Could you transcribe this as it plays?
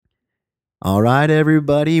All right,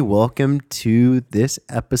 everybody, welcome to this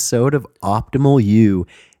episode of Optimal You,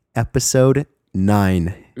 episode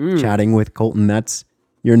 9. Chatting with Colton, that's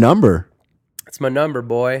your number. That's my number,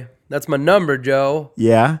 boy. That's my number, Joe.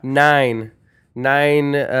 Yeah? 9.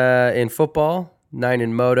 9 in football, 9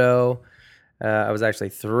 in moto. I was actually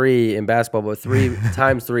 3 in basketball, but 3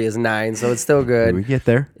 times 3 is 9, so it's still We good. get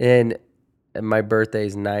there. And my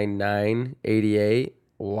birthday's 9/9/88.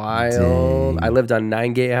 Wild. Dang. I lived on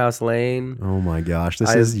 9 Gatehouse Lane. Oh my gosh,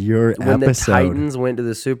 this is your When the episode. Titans went to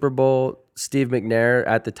the Super Bowl, Steve McNair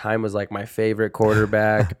at the time was like my favorite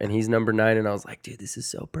quarterback, and he's number 9, and I was like, dude, this is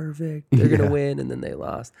so perfect. They're going to win, and then they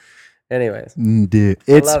lost. Anyways, Dude,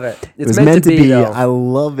 I love it. It was meant to be. though. I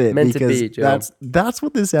love it Meant to because be, Joe. that's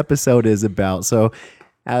what this episode is about. So,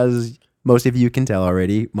 as most of you can tell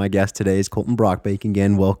already, my guest today is Colton Brockbake.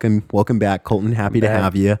 Again, welcome back, Colton. Happy to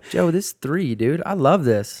have you. Joe, this is 3, dude. I love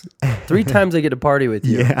this. 3 times I get to party with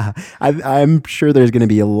you. Yeah, I'm sure there's going to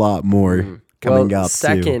be a lot more coming up.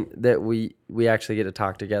 Second that we actually get to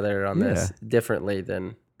talk together on this differently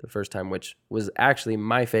than the first time, which was actually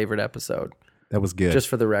my favorite episode. That was good. Just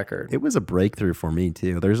for the record. It was a breakthrough for me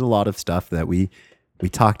too. There's a lot of stuff that we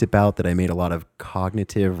talked about that I made a lot of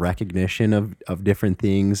cognitive recognition of different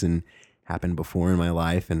things and happened before in my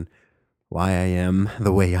life and why I am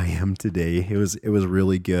the way I am today. It was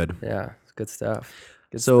really good. Yeah, it's good stuff.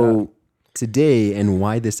 Good So stuff. today, and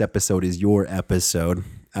why this episode is your episode,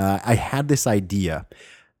 I had this idea,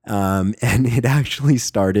 and it actually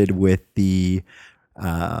started with the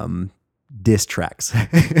diss tracks,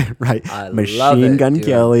 right? I love Machine it, Gun dude.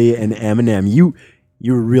 Kelly and Eminem. You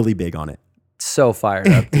were really big on it. So fired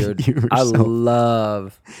up, dude. You were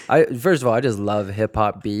First of all, I just love hip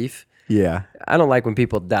hop beef. Yeah. I don't like when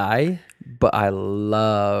people die, but I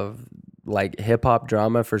love like hip hop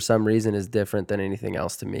drama for some reason is different than anything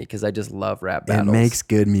else to me because I just love rap battles. It makes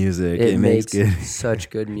good music. It makes makes good such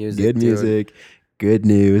good music. good dude. music, good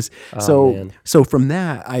news. Oh, man. So from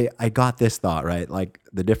that, I got this thought, right? Like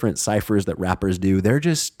the different ciphers that rappers do,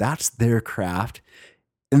 that's their craft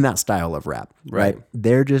in that style of rap, right? Right.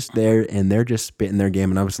 They're just there and they're just spitting their game.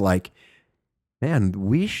 And I was like, man,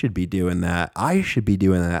 we should be doing that. I should be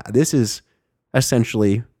doing that. This is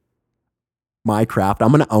essentially my craft. I'm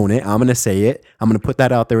going to own it. I'm going to say it. I'm going to put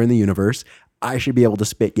that out there in the universe. I should be able to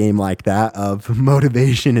spit game like that of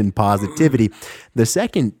motivation and positivity. The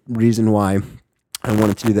second reason why I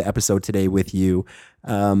wanted to do the episode today with you,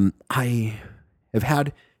 I have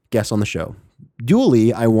had guests on the show.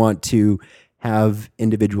 Dually, I want to have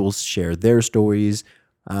individuals share their stories.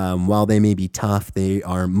 While they may be tough, they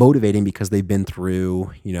are motivating because they've been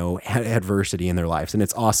through, adversity in their lives. And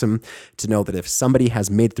it's awesome to know that if somebody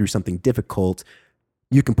has made through something difficult,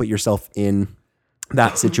 you can put yourself in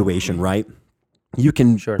that situation, right? You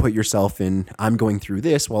can put yourself in, I'm going through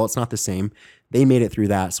this. Well, it's not the same. They made it through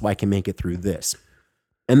that, so I can make it through this.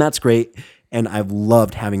 And that's great. And I've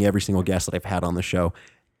loved having every single guest that I've had on the show.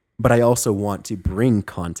 But I also want to bring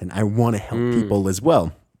content. I want to help people as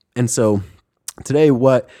well. And so today,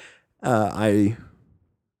 what I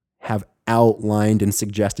have outlined and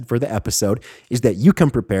suggested for the episode is that you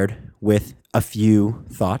come prepared with a few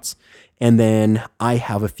thoughts, and then I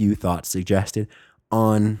have a few thoughts suggested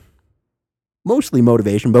on mostly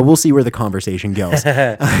motivation, but we'll see where the conversation goes.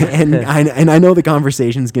 and I know the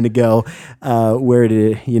conversation's going to go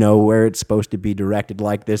where it's supposed to be directed.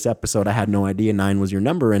 Like this episode, I had no idea 9 was your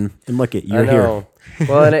number, and look at you're here.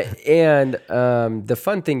 Well, and the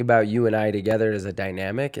fun thing about you and I together as a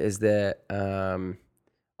dynamic is that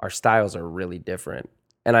our styles are really different,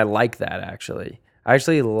 and I like that actually. I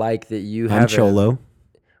actually like that you have I'm Cholo.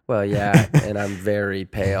 Well, yeah, and I'm very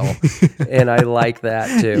pale, and I like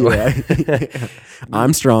that too. Yeah.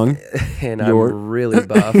 I'm strong. And I'm really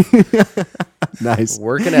buff. Nice.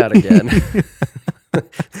 Working out again.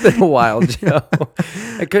 It's been a while, Joe.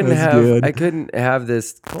 I couldn't have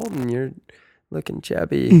this, Colton, you're looking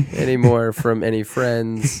chubby anymore from any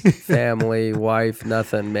friends, family, wife,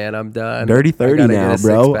 nothing, man. I'm done. Dirty 30 now,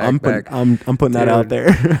 bro. I'm putting putting that out there.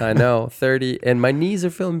 I know, 30, and my knees are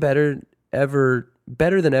feeling better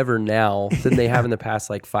than ever now than they have in the past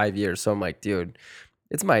like 5 years. So I'm like, dude,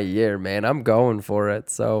 it's my year, man. I'm going for it.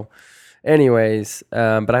 So anyways,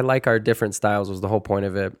 but I like our different styles was the whole point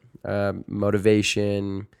of it.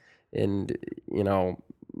 Motivation and,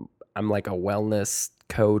 I'm like a wellness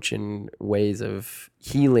coach and ways of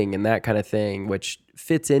healing and that kind of thing, which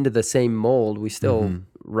fits into the same mold. We still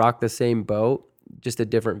rock the same boat, just a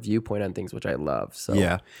different viewpoint on things, which I love. So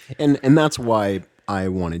yeah. And that's why I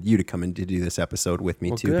wanted you to come in to do this episode with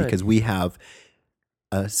me too, good. because we have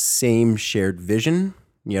a same shared vision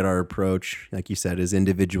yet our approach, like you said, is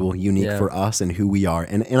individual, unique Yeah. for us and who we are.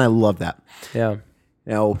 And I love that. Yeah.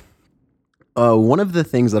 Now, one of the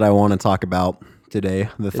things that I want to talk about today,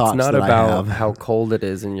 the thoughts It's not that I about have. how cold it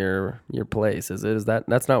is in your place, is it? Is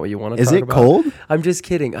that's not what you want to Is talk it about? cold? I'm just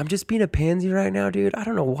kidding. I'm just being a pansy right now, dude. I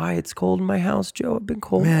don't know why it's cold in my house, Joe. I've been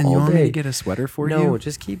cold Man, all you want day. me to get a sweater for No, you?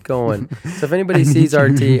 just keep going. So if anybody sees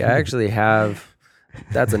RT, I actually have.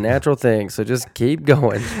 That's a natural thing. So just keep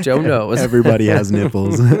going. Joe knows. Everybody has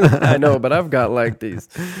nipples. I know, but I've got like these.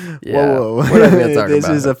 Yeah. Whoa, whoa. What am I gonna talk This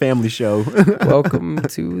about? is a family show. Welcome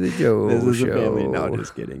to the Joe This is Show. a family. No,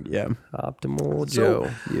 just kidding. Yeah. Optimal So- Joe.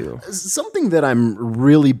 You. Something that I'm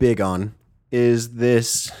really big on is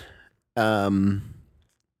this. I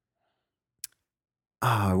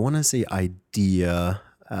want to say idea.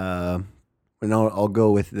 And I'll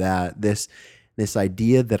go with that. This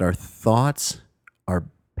idea that our thoughts are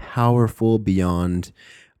powerful beyond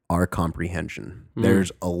our comprehension.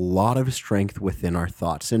 There's a lot of strength within our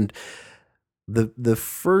thoughts, and the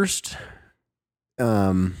first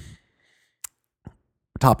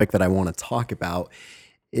topic that I want to talk about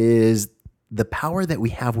is the power that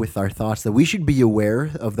we have with our thoughts, that we should be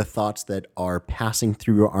aware of the thoughts that are passing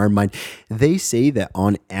through our mind. They say that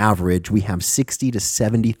on average, we have 60 to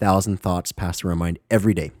 70,000 thoughts pass through our mind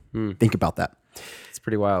every day. Think about that. It's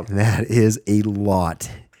pretty wild. That is a lot.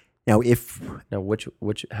 Now, Now,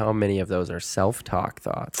 how many of those are self-talk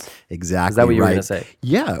thoughts? exactly Is that what you were right. gonna say?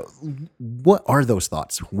 Yeah. What are those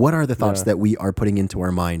thoughts? What are the thoughts that we are putting into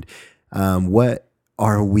our mind? What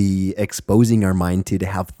are we exposing our mind to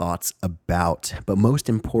have thoughts about? But most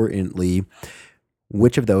importantly,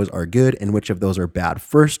 which of those are good and which of those are bad?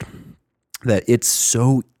 First, that it's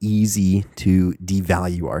so easy to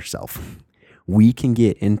devalue ourselves. We can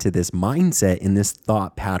get into this mindset, in this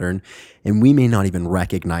thought pattern, and we may not even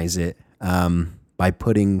recognize it by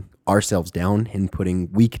putting ourselves down and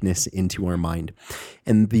putting weakness into our mind.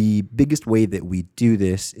 And the biggest way that we do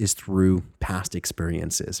this is through past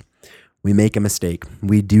experiences. We make a mistake.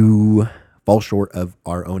 We do fall short of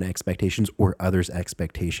our own expectations or others'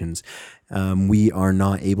 expectations. We are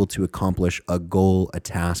not able to accomplish a goal, a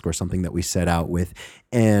task, or something that we set out with.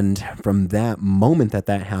 And from that moment that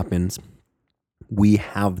happens, we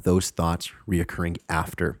have those thoughts reoccurring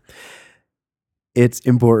after. It's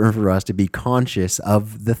important for us to be conscious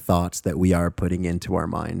of the thoughts that we are putting into our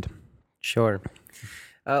mind. Sure.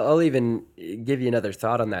 I'll even give you another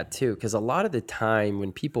thought on that too, because a lot of the time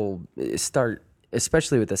when people start,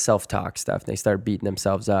 especially with the self-talk stuff, they start beating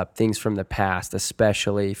themselves up, things from the past,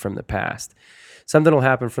 especially from the past. Something will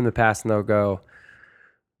happen from the past and they'll go,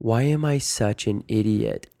 why am I such an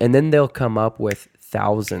idiot? And then they'll come up with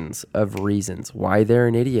thousands of reasons why they're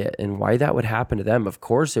an idiot and why that would happen to them. Of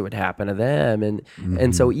course it would happen to them.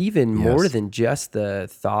 And so even more than just the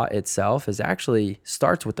thought itself is actually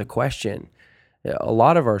starts with the question. A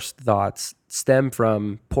lot of our thoughts stem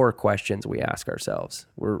from poor questions we ask ourselves.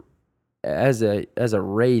 We're as a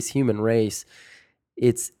race, human race,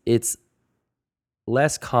 it's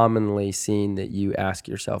less commonly seen that you ask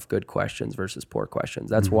yourself good questions versus poor questions.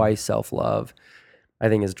 That's why self-love, I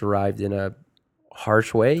think, is derived in a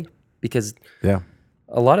harsh way, because a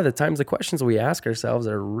lot of the times the questions we ask ourselves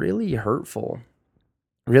are really hurtful.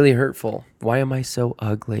 Really hurtful. Why am I so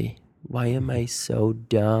ugly? Why am I so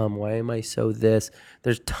dumb? Why am I so this?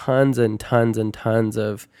 There's tons and tons and tons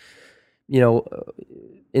of,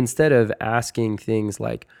 instead of asking things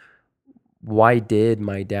like, why did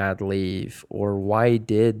my dad leave? Or why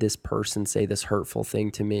did this person say this hurtful thing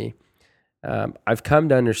to me? I've come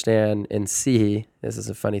to understand and see, this is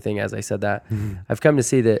a funny thing as I said that, I've come to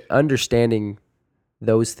see that understanding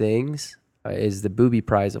those things is the booby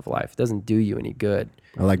prize of life. It doesn't do you any good.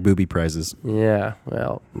 I like booby prizes. Yeah,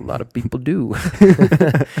 well, a lot of people do.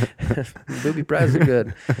 Booby prizes are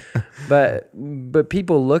good. But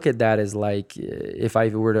people look at that as like, if I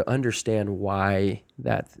were to understand why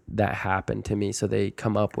that happened to me, so they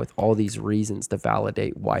come up with all these reasons to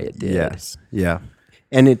validate why it did. Yes. Yeah.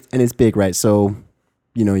 And it's big, right? So,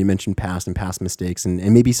 you mentioned past mistakes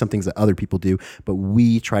and maybe some things that other people do, but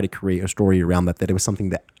we try to create a story around that it was something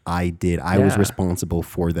that I did. I was responsible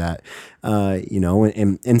for that,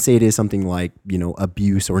 and say it is something like,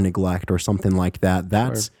 abuse or neglect or something like that.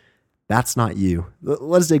 That's not you.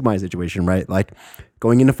 Let's take my situation, right? Like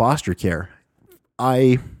going into foster care.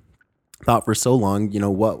 I thought for so long,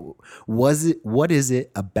 what is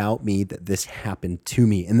it about me that this happened to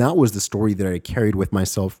me? And that was the story that I carried with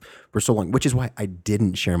myself for so long, which is why I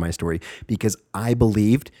didn't share my story, because I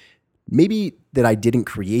believed maybe that I didn't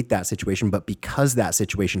create that situation, but because that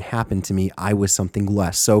situation happened to me, I was something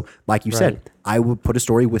less. So like you said, I would put a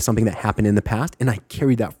story with something that happened in the past, and I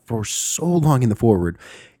carried that for so long in the forward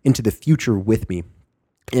into the future with me.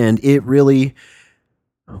 And it really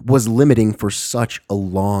was limiting for such a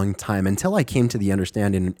long time until I came to the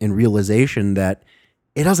understanding and realization that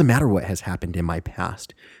it doesn't matter what has happened in my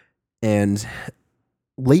past. And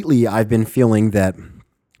lately I've been feeling that,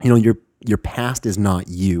 your past is not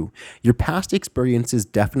you. Your past experiences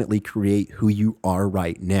definitely create who you are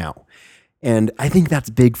right now. And I think that's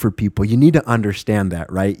big for people. You need to understand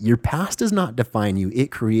that, right? Your past does not define you.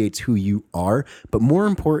 It creates who you are. But more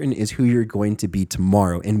important is who you're going to be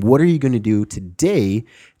tomorrow. And what are you going to do today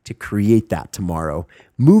to create that tomorrow?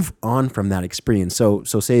 Move on from that experience. So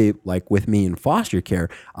say like with me in foster care,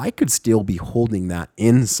 I could still be holding that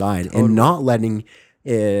inside and not letting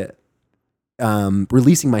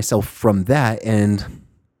releasing myself from that and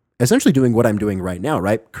essentially doing what I'm doing right now,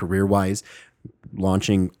 right? Career-wise,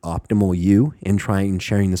 launching Optimal You and trying and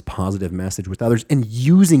sharing this positive message with others and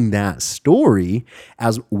using that story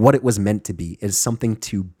as what it was meant to be, as something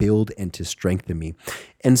to build and to strengthen me.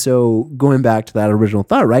 And so going back to that original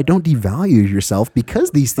thought, right? Don't devalue yourself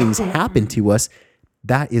because these things happen to us.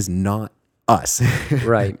 That is not us.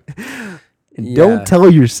 Right. Don't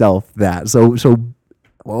tell yourself that. So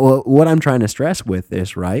what I'm trying to stress with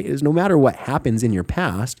this, right, is no matter what happens in your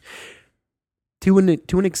past, to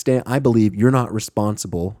an extent, I believe you're not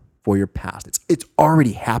responsible for your past. It's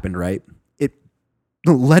already happened, right?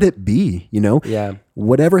 Let it be, Yeah.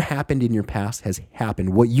 Whatever happened in your past has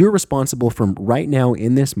happened. What you're responsible from right now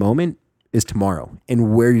in this moment is tomorrow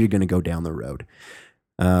and where you're going to go down the road.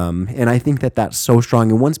 And I think that that's so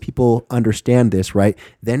strong. And once people understand this, right,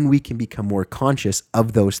 then we can become more conscious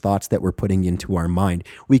of those thoughts that we're putting into our mind.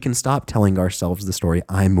 We can stop telling ourselves the story,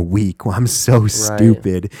 I'm weak, well, I'm so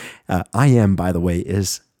stupid. I am, by the way,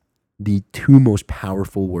 is the two most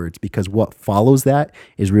powerful words because what follows that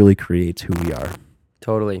is really creates who we are.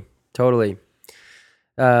 Totally.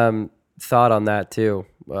 Thought on that too.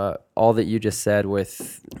 All that you just said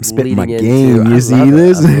with spitting my leading game. into, You see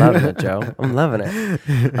this? I'm loving it, Joe. I'm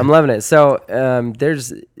loving it. So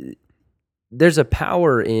there's a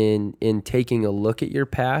power in taking a look at your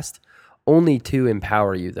past, only to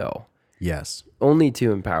empower you, though. Yes. Only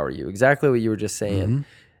to empower you. Exactly what you were just saying.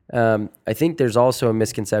 I think there's also a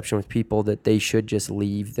misconception with people that they should just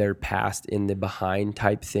leave their past in the behind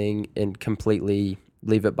type thing and completely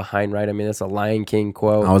leave it behind, right? I mean, that's a Lion King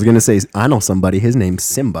quote. I was going to say, I know somebody, his name's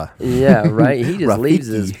Simba. Yeah, right. He just leaves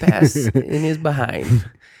his past in his behind.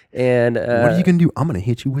 And what are you going to do? I'm going to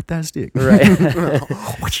hit you with that stick. Right.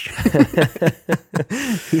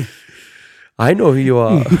 I know who you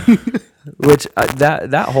are. Which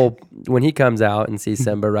that whole, when he comes out and sees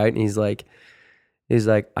Simba, right? And he's like,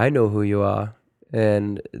 I know who you are.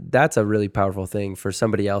 And that's a really powerful thing for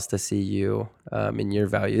somebody else to see you in your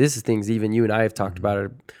value. This is things even you and I have talked about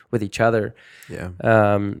it with each other. Yeah.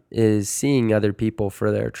 Is seeing other people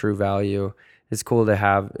for their true value. It's cool to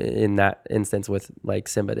have in that instance with like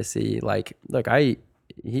Simba to see like, look,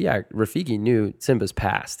 Rafiki knew Simba's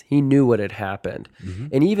past. He knew what had happened.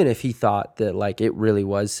 And even if he thought that like it really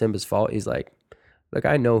was Simba's fault, he's like, look,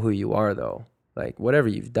 I know who you are though. Like whatever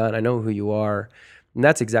you've done, I know who you are. And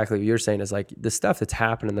that's exactly what you're saying is like the stuff that's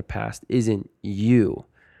happened in the past isn't you.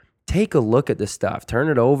 Take a look at the stuff, turn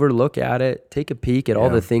it over, look at it, take a peek at all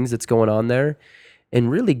the things that's going on there and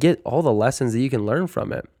really get all the lessons that you can learn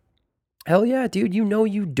from it. Hell yeah, dude, you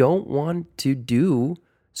don't want to do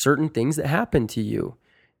certain things that happen to you.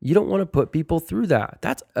 You don't want to put people through that.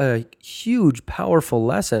 That's a huge, powerful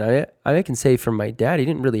lesson. I can say from my dad, he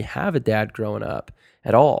didn't really have a dad growing up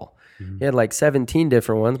at all. He had like 17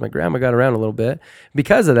 different ones. My grandma got around a little bit.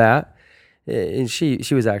 Because of that, and she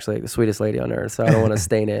was actually like the sweetest lady on earth, so I don't want to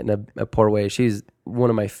stain it in a poor way. She's one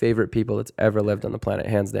of my favorite people that's ever lived on the planet,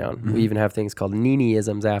 hands down. We even have things called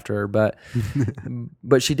Nini-isms after her,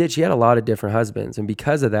 but she had a lot of different husbands. And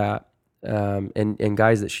because of that, and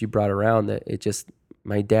guys that she brought around, that it just,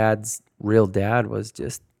 my dad's real dad was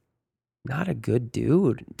just not a good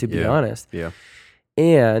dude, to be honest. Yeah.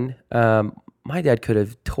 And my dad could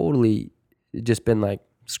have totally just been like,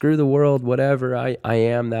 screw the world, whatever. I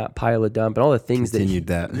am that pile of dump and all the things Continued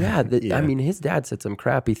that. Yeah. I mean, his dad said some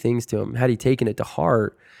crappy things to him. Had he taken it to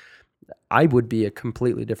heart, I would be a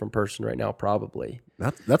completely different person right now, probably.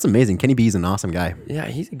 That's amazing. Kenny B is an awesome guy. Yeah,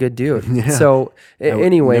 he's a good dude. Yeah. So,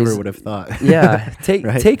 anyways, never would have thought. Yeah,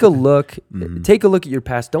 take a look. Mm-hmm. Take a look at your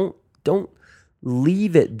past. Don't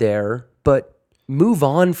leave it there, but move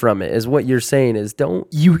on from it is what you're saying. Is don't.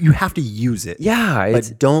 You have to use it. Yeah, it's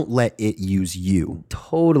But don't let it use you.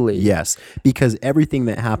 totally. Yes, because everything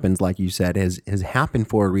that happens, like you said, has happened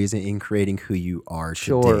for a reason in creating who you are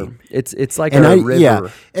Sure. today. It's like And a I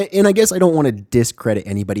river. and I guess I don't want to discredit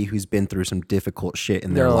anybody who's been through some difficult shit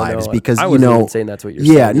in their No, lives no, because I you wasn't know even saying that's what you're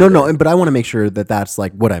yeah, saying no, either. no, but I want to make sure that that's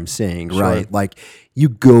like what I'm saying, Sure. right? Like you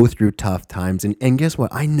go through tough times, and guess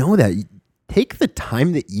what? I know that. Take the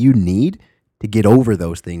time that you need to get over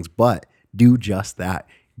those things, but do just that.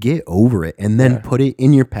 Get over it, and then put it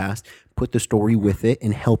in your past. Put the story with it,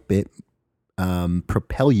 and help it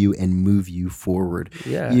propel you and move you forward.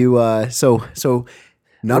 Yeah. You so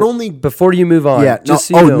not only Before you move on, yeah. No, just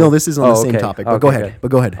so you know, no, this is on the same okay, topic. But go okay, ahead. good.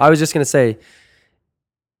 But go ahead. I was just gonna say,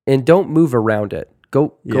 and don't move around it.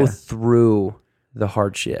 Go Yeah. through the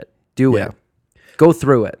hard shit. Do Yeah. it. Go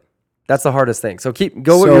through it. That's the hardest thing. So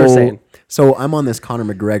go what you were saying. So I'm on this Conor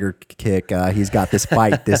McGregor kick. He's got this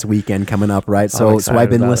fight this weekend coming up, right? So excited I've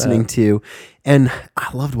been about listening that. to, and I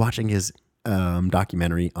loved watching his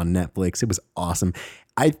documentary on Netflix. It was awesome.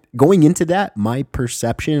 Going into that, my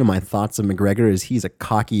perception and my thoughts of McGregor is he's a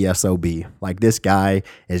cocky SOB. Like this guy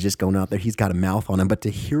is just going out there. He's got a mouth on him. But to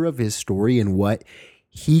hear of his story and what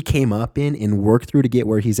he came up in and worked through to get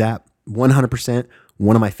where he's at, 100%.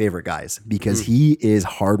 One of my favorite guys because he is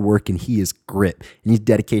hard work and he is grit and he's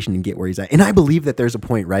dedication to get where he's at. And I believe that there's a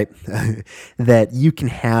point, right, that you can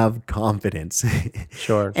have confidence.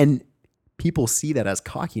 Sure. And people see that as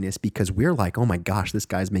cockiness because we're like, oh my gosh, this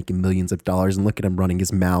guy's making millions of dollars and look at him running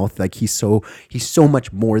his mouth. Like he's so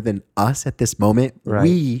much more than us at this moment. Right.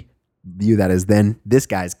 We view that as then this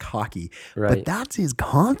guy's cocky, Right. but that's his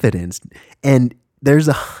confidence. And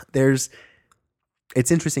it's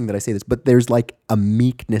interesting that I say this, but there's like a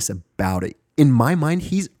meekness about it. In my mind,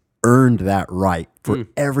 he's earned that right for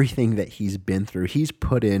everything that he's been through. He's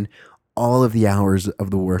put in all of the hours of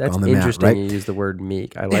the work That's on the mat, interesting. right? You use the word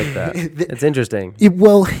meek. I like that. It's interesting.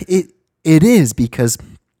 It is because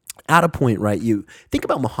at a point, right? You think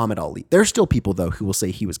about Muhammad Ali. There's still people though who will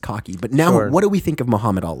say he was cocky, but now Sure. what do we think of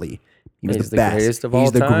Muhammad Ali? He was He's the the best. greatest of He's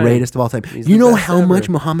all the time. greatest of all time. He's You the know best how ever. much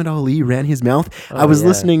Muhammad Ali ran his mouth? I Oh, was yeah.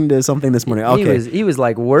 listening to something this morning. Okay. He was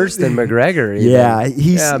like worse than McGregor. Even.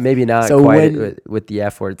 Yeah, maybe not so quite when- with the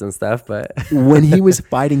F words and stuff, but when he was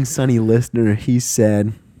fighting Sonny Lisner, he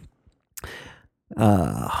said,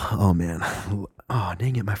 oh man. Oh,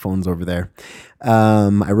 dang it. My phone's over there.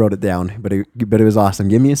 I wrote it down, but it was awesome.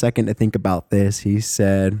 Give me a second to think about this. He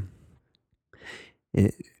said,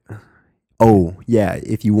 oh yeah,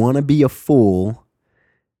 if you want to be a fool,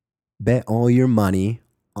 bet all your money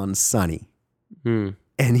on Sonny. And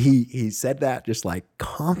he said that just like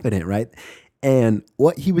confident, right? And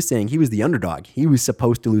what he was saying, he was the underdog. He was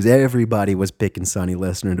supposed to lose. Everybody was picking Sonny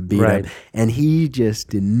Lisner to beat Right. him. And he just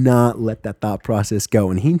did not let that thought process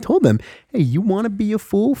go. And he told them, hey, you want to be a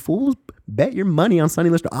fool? Fools, bet your money on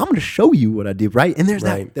Sonny Lisner. I'm going to show you what I do, right? And there's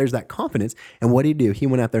Right. that confidence. And what did he do? He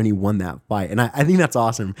went out there and he won that fight. And I think that's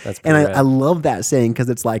awesome. That's and pretty rad. I love that saying because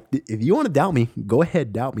it's like, if you want to doubt me, go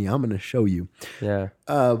ahead, doubt me. I'm going to show you. yeah,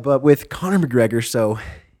 But with Conor McGregor, so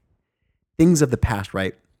things of the past,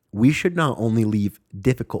 right? We should not only leave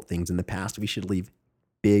difficult things in the past, we should leave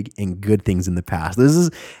big and good things in the past. This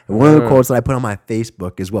is one of the quotes that I put on my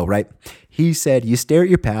Facebook as well, right? He said, you stare at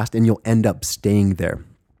your past and you'll end up staying there.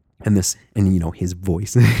 And his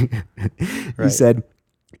voice. He Right. said,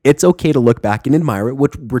 it's okay to look back and admire it,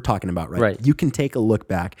 which we're talking about, right? Right. You can take a look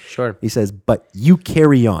back. sure. He says, but you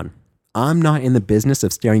carry on. I'm not in the business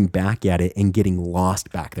of staring back at it and getting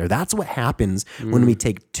lost back there. That's what happens when we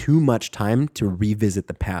take too much time to revisit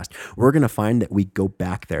the past. We're going to find that we go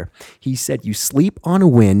back there. He said, you sleep on a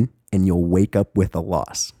win and you'll wake up with a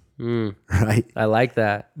loss, right? I like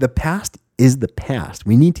that. The past is the past.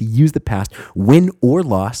 We need to use the past, win or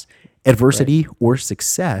loss, adversity or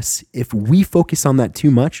success. If we focus on that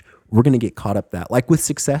too much, we're going to get caught up that. Like with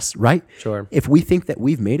success, right? Sure. If we think that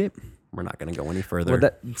we've made it, we're not going to go any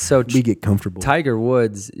further. So We get comfortable. Tiger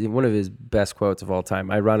Woods, one of his best quotes of all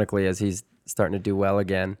time, ironically, as he's starting to do well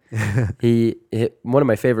again, one of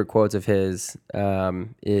my favorite quotes of his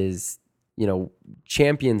is,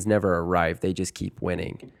 champions never arrive; they just keep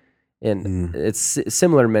winning. And it's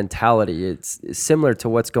similar mentality. It's similar to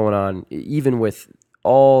what's going on, even with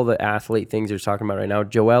all the athlete things you're talking about right now.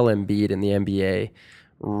 Joel Embiid in the NBA,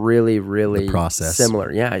 really process.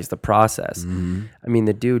 similar. Yeah, he's the process. I mean,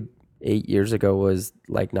 the dude 8 years ago was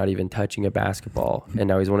like not even touching a basketball, and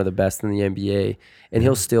now he's one of the best in the NBA. And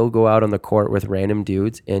he'll still go out on the court with random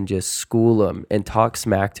dudes and just school them and talk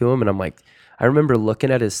smack to them. And I'm like, I remember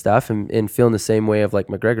looking at his stuff and feeling the same way of like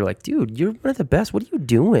McGregor, like, dude, you're one of the best. What are you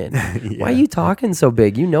doing? Why are you talking so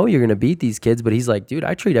big? You know you're going to beat these kids. But he's like, dude,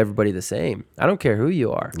 I treat everybody the same. I don't care who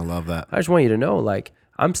you are. I love that. I just want you to know, like,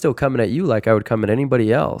 I'm still coming at you like I would come at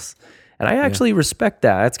anybody else. And I actually respect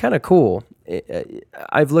that. It's kind of cool.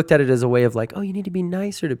 I've looked at it as a way of like, oh, you need to be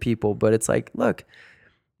nicer to people. But it's like, look,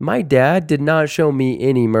 my dad did not show me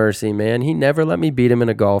any mercy, man. He never let me beat him in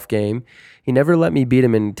a golf game. He never let me beat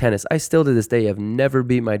him in tennis. I still to this day have never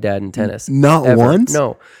beat my dad in tennis. Not ever. once?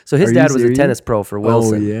 No. So his dad was a tennis pro for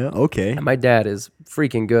Wilson. Oh, yeah? Okay. And my dad is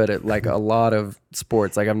freaking good at like a lot of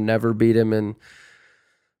sports. Like I've never beat him in,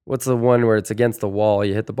 what's the one where it's against the wall?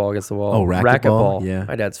 You hit the ball against the wall. Oh, racquetball? Yeah.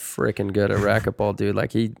 My dad's freaking good at racquetball, dude.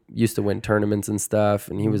 Like he used to win tournaments and stuff,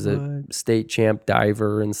 and he was a state champ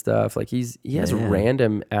diver and stuff. Like he has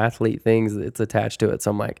random athlete things that's attached to it. So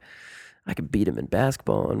I'm like, I could beat him in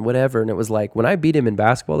basketball and whatever. And it was like, when I beat him in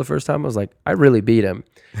basketball the first time, I was like, I really beat him.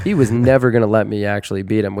 He was never going to let me actually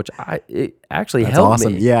beat him, which it actually That's helped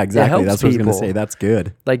awesome. me. Yeah, exactly. That's what I was going to people. say. That's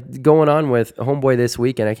good. Like going on with Homeboy this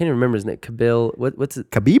weekend, I can't even remember his name. What's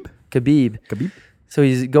it? Khabib? Khabib. So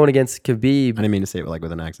he's going against Khabib. I didn't mean to say it like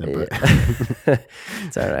with an accent, but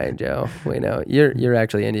It's all right, Joe. We know you're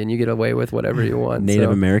actually Indian. You get away with whatever you want.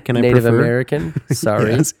 Native American. I Native prefer. American.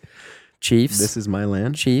 Sorry, Yes. Chiefs. This is my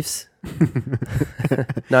land. Chiefs.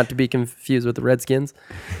 Not to be confused with the Redskins,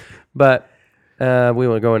 but we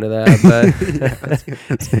won't go into that. But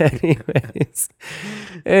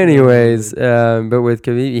anyways, but with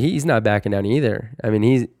Khabib, he's not backing down either. I mean,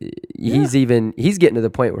 he's getting to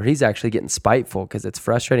the point where he's actually getting spiteful because it's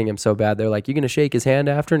frustrating him so bad. They're like, "You gonna shake his hand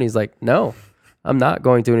after?" And he's like, "No, I'm not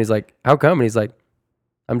going to." And he's like, "How come?" And he's like,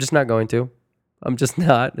 "I'm just not going to. I'm just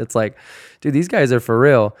not." It's like, dude, these guys are for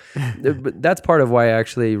real. But that's part of why I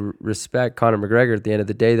actually respect Conor McGregor at the end of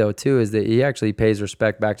the day, though, too, is that he actually pays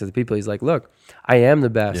respect back to the people. He's like, look, I am the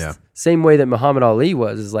best. Yeah. Same way that Muhammad Ali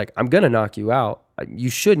was, is like, I'm going to knock you out. You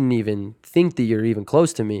shouldn't even think that you're even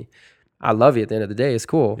close to me. I love you at the end of the day. It's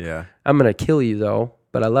cool. Yeah. I'm going to kill you, though,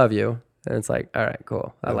 but I love you. And it's like, all right,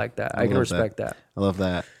 cool. I like that. I can respect that. I love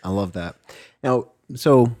that. I love that. Now,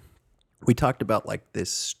 so we talked about like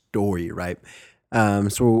this story, right?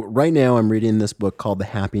 So right now I'm reading this book called The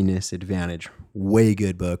Happiness Advantage. Way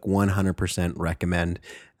good book. 100% recommend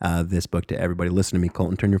this book to everybody. Listen to me,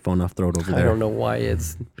 Colton. Turn your phone off. Throw it over there. I don't know why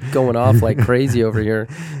it's going off like crazy over here.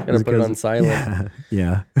 I'm going to put it on silent.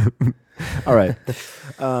 Yeah. All right.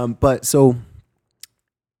 But so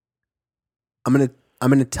I'm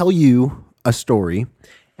gonna tell you a story,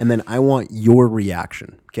 and then I want your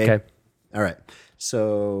reaction. Okay. All right.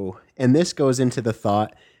 So, and this goes into the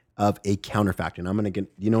thought of a counterfact, and I'm gonna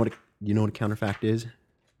get. You know what a counterfact is?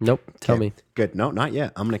 Nope. Tell me. Good. No, not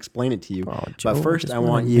yet. I'm gonna explain it to you. Oh, Joe, but first, I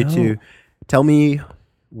want you to tell me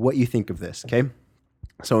what you think of this. Okay.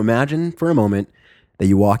 So imagine for a moment that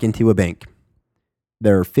you walk into a bank.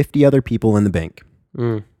 There are 50 other people in the bank.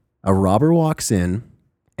 A robber walks in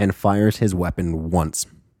and fires his weapon once.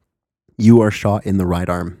 You are shot in the right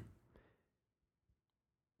arm.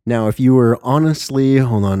 Now, if you were honestly,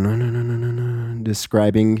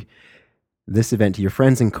 describing this event to your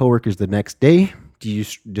friends and coworkers the next day, do you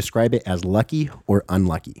describe it as lucky or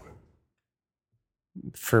unlucky?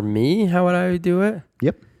 For me, how would I do it?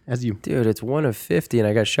 Yep, as you. Dude, it's 1 of 50 and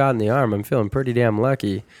I got shot in the arm. I'm feeling pretty damn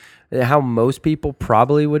lucky. How most people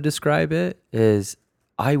probably would describe it is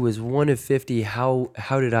I was 1 of 50. How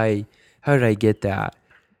did I get that?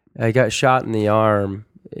 I got shot in the arm.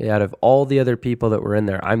 Out of all the other people that were in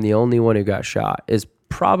there, I'm the only one who got shot, is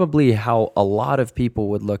probably how a lot of people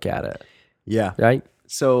would look at it. Yeah. Right?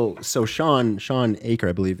 So Sean Aker,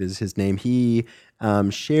 I believe is his name. He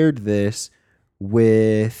shared this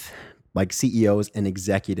with like CEOs and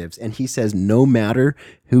executives. And he says no matter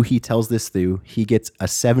who he tells this through, he gets a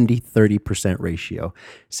 70-30% ratio.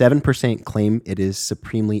 7% claim it is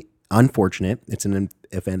supremely unfortunate. It's an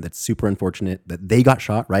event that's super unfortunate that they got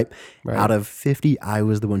shot, right? Out of 50, I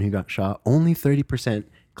was the one who got shot. Only 30%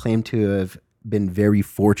 claim to have been very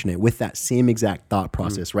fortunate with that same exact thought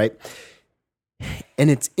process, right? And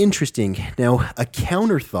it's interesting. Now, a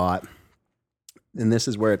counter thought, and this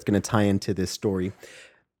is where it's going to tie into this story,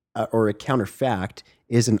 or a counter fact,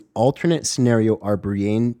 is an alternate scenario our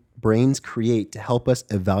brains create to help us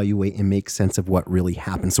evaluate and make sense of what really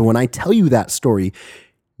happened. So when I tell you that story,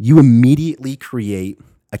 you immediately create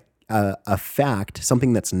a fact,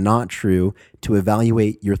 something that's not true, to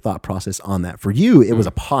evaluate your thought process on that. For you, it was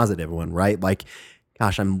a positive one, right? Like,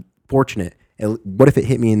 gosh, I'm fortunate. What if it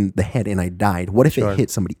hit me in the head and I died? What if it hit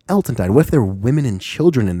somebody else and died? What if there were women and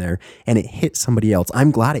children in there and it hit somebody else?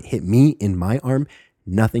 I'm glad it hit me in my arm.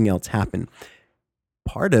 Nothing else happened.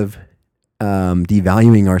 Part of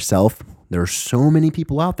devaluing ourselves. There are so many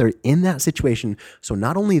people out there in that situation. So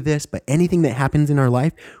not only this, but anything that happens in our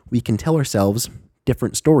life, we can tell ourselves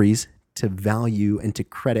different stories to value and to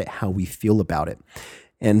credit how we feel about it.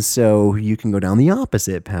 And so you can go down the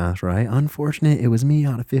opposite path, right? Unfortunate, it was me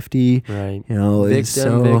out of 50. Right. You know,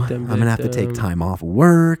 Victim. I'm going to have to take time off of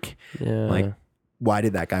work. Yeah. Like, why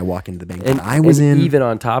did that guy walk into the bank that I was in? Even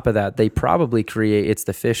on top of that, they probably it's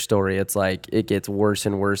the fish story. It's like it gets worse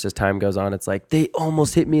and worse as time goes on. It's like they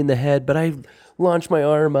almost hit me in the head, but I launched my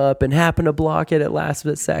arm up and happened to block it at last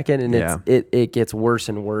second. And it gets worse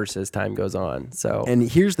and worse as time goes on. So, and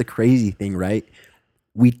here's the crazy thing, right?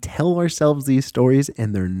 We tell ourselves these stories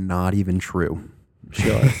and they're not even true.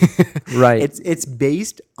 Sure. Right. It's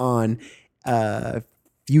based on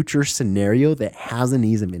future scenario that hasn't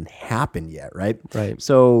even happened yet, right? Right.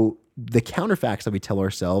 So the counterfacts that we tell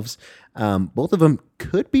ourselves, both of them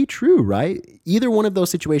could be true, right? Either one of those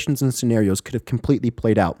situations and scenarios could have completely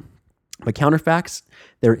played out. But counterfacts,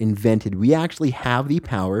 they're invented. We actually have the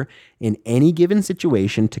power in any given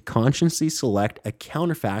situation to consciously select a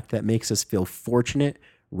counterfact that makes us feel fortunate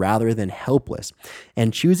rather than helpless.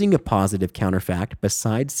 And choosing a positive counterfact,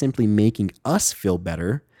 besides simply making us feel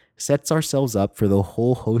better, sets ourselves up for the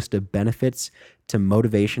whole host of benefits to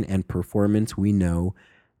motivation and performance we know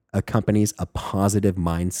accompanies a positive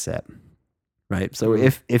mindset. Right. So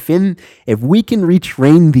if we can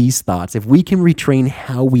retrain these thoughts, if we can retrain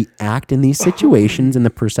how we act in these situations and the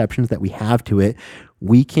perceptions that we have to it,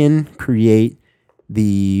 we can create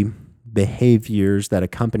the behaviors that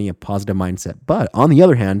accompany a positive mindset. But on the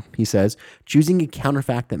other hand, he says, choosing a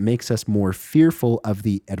counterfact that makes us more fearful of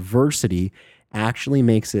the adversity actually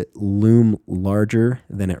makes it loom larger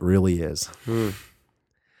than it really is.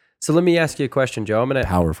 So let me ask you a question, Joe. I'm gonna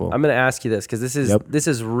ask you this because this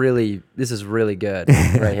is really good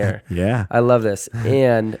right here. Yeah, I love this.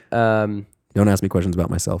 And don't ask me questions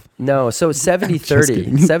about myself. No, so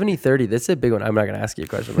 70-30. 70-30, this is a big one. I'm not gonna ask you a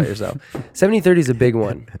question about yourself. 70-30 is a big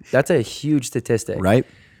one. That's a huge statistic, right?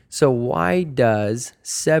 So why does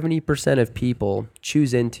 70% of people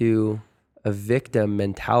choose into a victim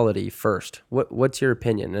mentality first? What's your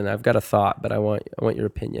opinion? And I've got a thought, but I want your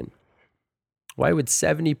opinion. Why would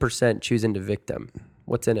 70% choose into victim?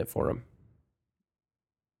 What's in it for them?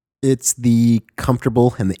 It's the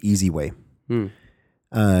comfortable and the easy way.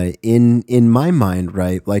 In my mind,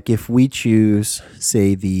 right? Like if we choose,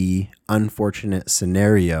 say, the unfortunate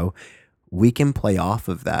scenario, we can play off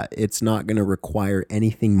of that. It's not going to require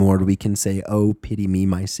anything more. We can say, oh, pity me,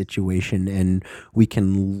 my situation. And we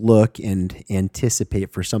can look and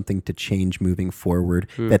anticipate for something to change moving forward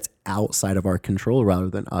that's outside of our control rather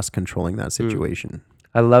than us controlling that situation.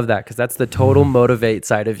 I love that because that's the total motivate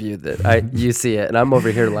side of you that you see it. And I'm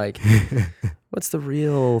over here like, what's the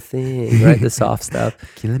real thing, right? The soft stuff.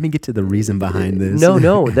 Can you let me get to the reason behind this?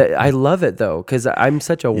 No. I love it though because I'm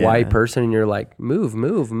such a why person and you're like, move.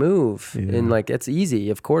 Yeah. And like, it's easy.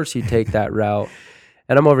 Of course you take that route.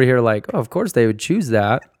 And I'm over here like, oh, of course they would choose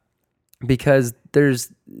that because there's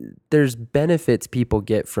benefits people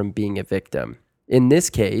get from being a victim. In this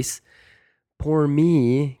case, poor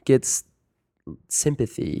me gets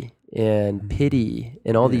sympathy and pity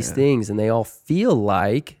and all these things, and they all feel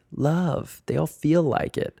like love. They all feel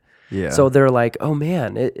like it. Yeah. So they're like, oh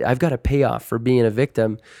man, I've got a payoff for being a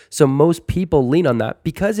victim. So most people lean on that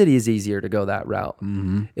because it is easier to go that route.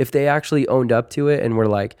 Mm-hmm. If they actually owned up to it and were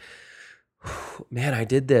like, man, I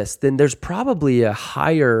did this, then there's probably a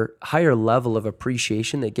higher level of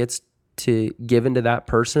appreciation that gets given to that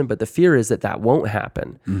person, but the fear is that won't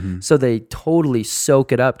happen. Mm-hmm. So they totally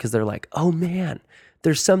soak it up because they're like, oh man,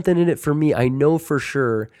 there's something in it for me. I know for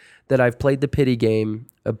sure that I've played the pity game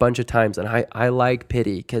a bunch of times and I like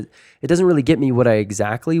pity because it doesn't really get me what I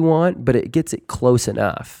exactly want, but it gets it close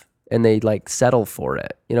enough and they like settle for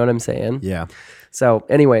it. You know what I'm saying? Yeah. So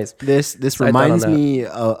anyways, this reminds me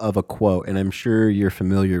of a quote, and I'm sure you're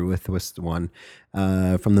familiar with this one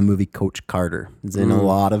from the movie Coach Carter. It's in a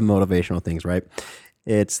lot of motivational things, right?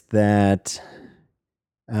 It's that,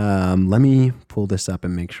 let me pull this up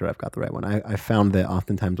and make sure I've got the right one. I found that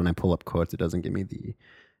oftentimes when I pull up quotes, it doesn't give me the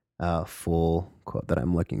full quote that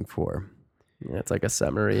I'm looking for. Yeah, it's like a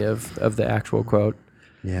summary of the actual quote.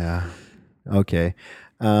 Yeah. Okay.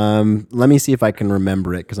 Let me see if I can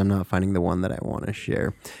remember it because I'm not finding the one that I want to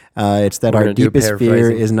share. It's that our deepest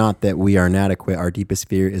fear is not that we are inadequate. Our deepest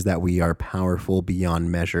fear is that we are powerful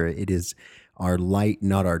beyond measure. It is our light,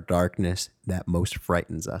 not our darkness, that most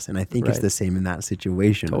frightens us. And I think it's the same in that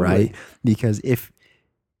situation, right? Because if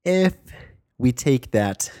we take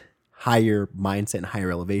that higher mindset and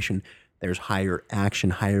higher elevation, there's higher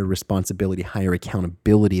action, higher responsibility, higher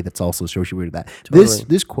accountability that's also associated with that. Totally.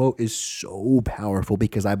 This quote is so powerful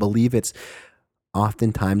because I believe it's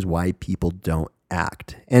oftentimes why people don't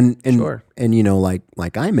act. And Sure. and you know,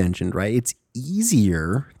 like I mentioned, right? It's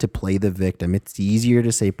easier to play the victim. It's easier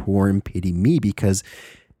to say poor and pity me because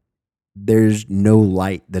there's no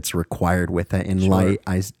light that's required with it. And Sure.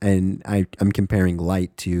 I'm comparing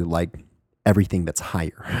light to like everything that's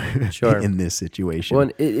higher Sure. in this situation. Well,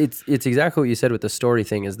 and it's exactly what you said with the story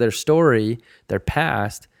thing. Is their story, their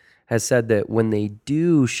past, has said that when they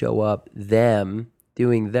do show up,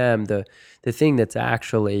 doing them, the thing that's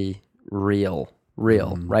actually real,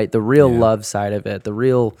 right? The real love side of it, the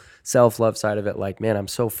real self-love side of it. Like, man, I'm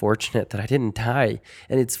so fortunate that I didn't die,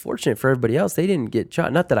 and it's fortunate for everybody else they didn't get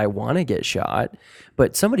shot. Not that I want to get shot,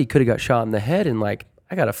 but somebody could have got shot in the head, and like,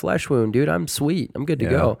 I got a flesh wound, dude. I'm sweet. I'm good to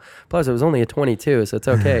go. Plus, it was only a 22, so it's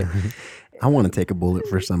okay. I want to take a bullet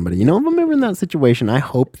for somebody. You know, if I'm ever in that situation, I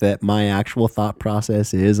hope that my actual thought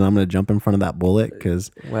process is I'm going to jump in front of that bullet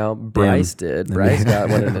because Well, Bryce did. Bryce got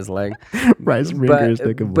one in his leg. Bryce Ringers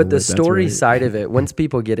took a bullet. But the That's story right. side of it, once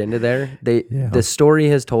people get into there, the story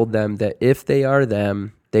has told them that if they are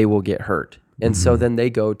them, they will get hurt. And so then they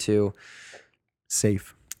go to,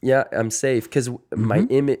 Safe. yeah, I'm safe because my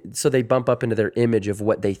image. So they bump up into their image of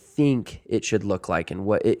what they think it should look like and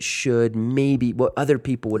what it should maybe what other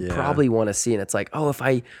people would probably want to see. And it's like, oh, if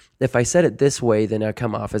I said it this way, then I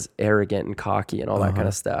come off as arrogant and cocky and all that kind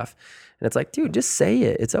of stuff. And it's like, dude, just say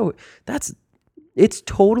it. It's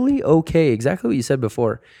totally okay. Exactly what you said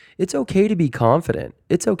before. It's okay to be confident.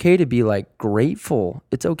 It's okay to be like grateful.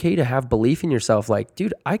 It's okay to have belief in yourself. Like,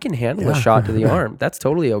 dude, I can handle a shot to the arm. That's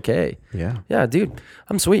totally okay. Yeah. Yeah, dude,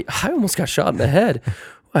 I'm sweet. I almost got shot in the head.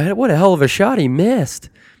 What a hell of a shot he missed.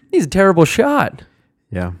 He's a terrible shot.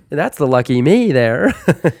 Yeah. That's the lucky me there.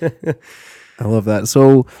 I love that.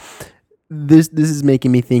 So this is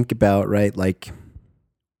making me think about, right, like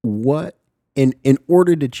what in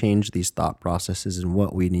order to change these thought processes and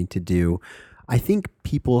what we need to do, I think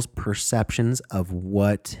people's perceptions of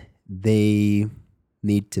what they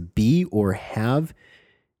need to be or have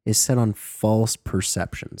is set on false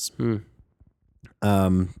perceptions.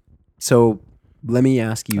 So let me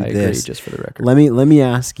ask you I this. agree, just for the record. Let me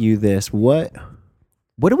ask you this. What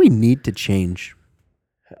do we need to change?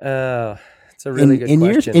 It's a really good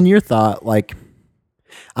question. In your thought, like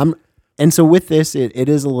and so with this, it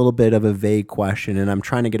is a little bit of a vague question, and I'm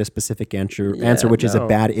trying to get a specific answer, which is a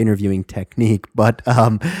bad interviewing technique. But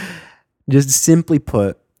just simply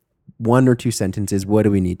put, 1 or 2 sentences. What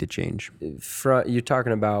do we need to change? You're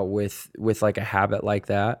talking about with like a habit like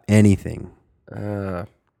that? Anything.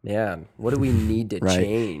 Man, what do we need to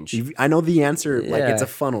change? I know the answer. Like it's Yeah. a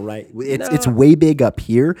funnel, right? It's way big up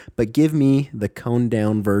here, but give me the coned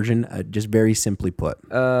down version, just very simply put.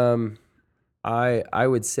 I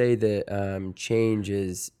would say that change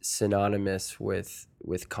is synonymous with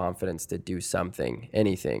confidence to do something,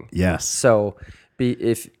 anything. Yes. So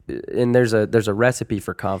there's a recipe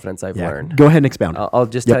for confidence I've learned. Go ahead and expound. I'll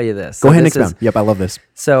just tell you this. Go ahead and expound. Yep, I love this.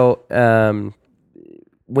 So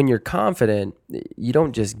when you're confident, you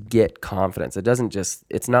don't just get confidence.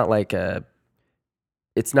 It's not like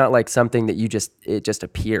something that it just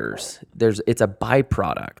appears. It's a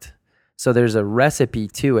byproduct. So there's a recipe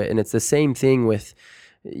to it, and it's the same thing with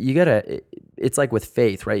it's like with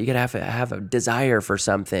faith, right? You gotta have a desire for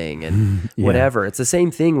something and whatever. It's the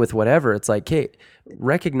same thing with whatever. It's like, hey,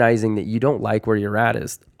 recognizing that you don't like where you're at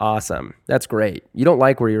is awesome. That's great. You don't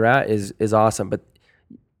like where you're at is awesome, but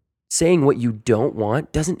saying what you don't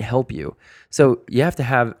want doesn't help you. So you have to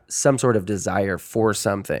have some sort of desire for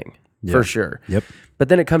something, for sure. Yep. But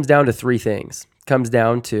then it comes down to 3 things. It comes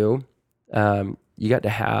down to you got to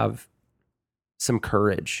have some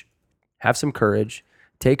courage. Have some courage,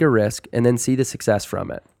 take a risk, and then see the success from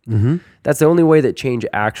it. Mm-hmm. That's the only way that change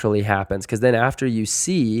actually happens. Because then after you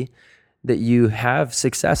see that you have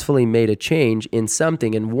successfully made a change in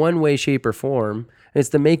something in one way, shape, or form, it's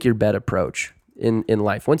the make your bed approach in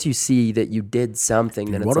life. Once you see that you did something,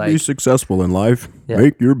 then it's like, be successful in life?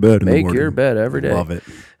 Make your bed in the make morning. your bed every day. Love it.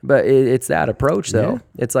 But it's that approach, though.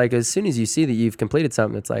 It's like as soon as you see that you've completed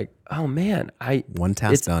something, it's like, oh man, one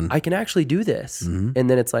task done. I can actually do this. And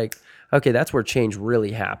then it's like, okay, that's where change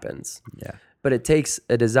really happens. Yeah. But it takes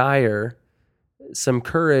a desire, some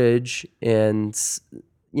courage, and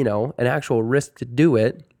an actual risk to do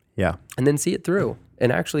it. Yeah. And then see it through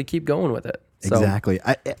and actually keep going with it. So, Exactly.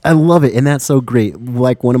 I love it. And that's so great.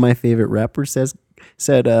 Like one of my favorite rappers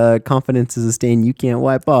said, confidence is a stain you can't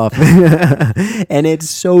wipe off. And it's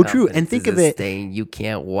so true. And think of it. Stain you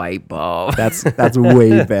can't wipe off. That's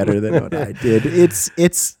way better than what I did.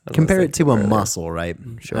 It's compare it to a muscle, right?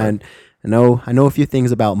 Sure. And I know a few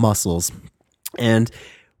things about muscles. And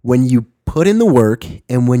when you put in the work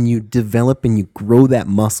and when you develop and you grow that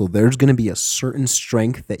muscle, there's going to be a certain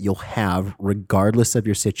strength that you'll have regardless of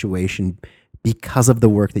your situation because of the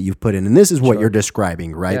work that you've put in. And this is what you're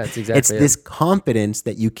describing, right? Yeah, it's exactly this confidence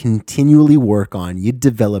that you continually work on, you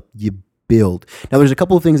develop, you build. Now, there's a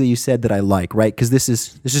couple of things that you said that I like, right? Because this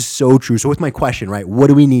is so true. So with my question, right, what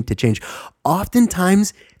do we need to change?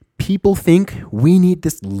 Oftentimes, people think we need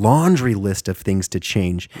this laundry list of things to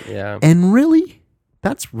change. Yeah. And really,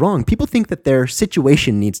 that's wrong. People think that their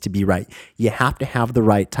situation needs to be right. You have to have the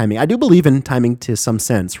right timing. I do believe in timing to some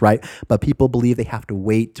sense, right? But people believe they have to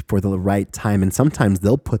wait for the right time. And sometimes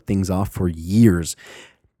they'll put things off for years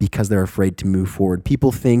because they're afraid to move forward.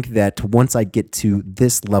 People think that once I get to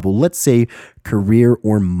this level, let's say career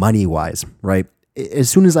or money-wise, right? As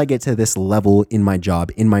soon as I get to this level in my job,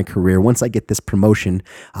 in my career, once I get this promotion,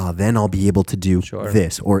 then I'll be able to do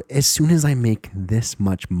this. Or as soon as I make this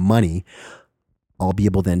much money, I'll be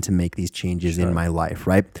able then to make these changes in my life,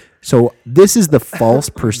 right? So this is the false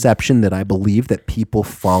perception that I believe that people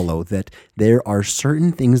follow, that there are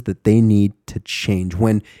certain things that they need to change.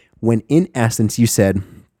 When in essence you said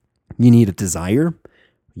you need a desire,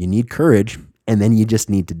 you need courage, and then you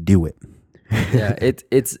just need to do it. Yeah,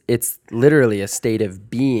 it's literally a state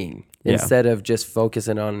of being instead of just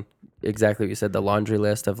focusing on exactly what you said, the laundry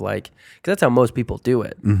list of like, because that's how most people do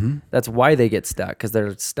it. Mm-hmm. That's why they get stuck, because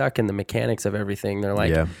they're stuck in the mechanics of everything. They're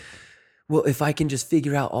like, well, if I can just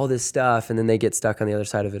figure out all this stuff, and then they get stuck on the other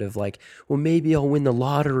side of it of like, well, maybe I'll win the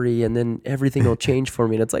lottery and then everything will change for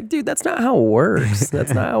me. And it's like, dude, that's not how it works.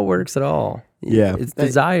 That's not how it works at all. Yeah. It's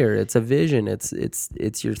desire. It's a vision.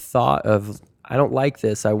 It's your thought of, I don't like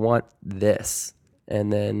this. I want this.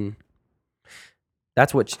 And then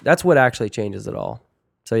that's what actually changes it all.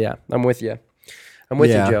 So yeah, I'm with you. I'm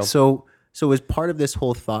with you, Joe. So as part of this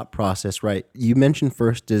whole thought process, right? You mentioned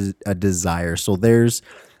first is a desire. So there's,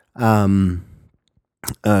 I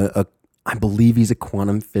believe he's a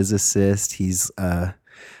quantum physicist. He's a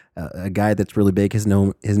guy that's really big. His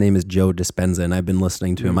name is Joe Dispenza, and I've been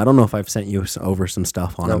listening to him. I don't know if I've sent you over some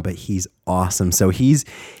stuff on him, but he's awesome. So he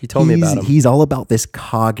told me about him. He's all about this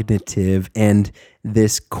cognitive and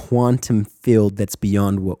this quantum field that's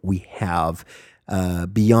beyond what we have.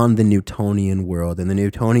 Beyond the Newtonian world. And the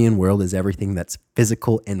Newtonian world is everything that's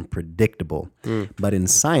physical and predictable. But in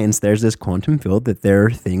science, there's this quantum field that there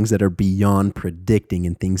are things that are beyond predicting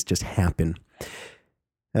and things just happen.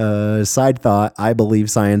 Side thought, I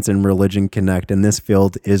believe science and religion connect, and this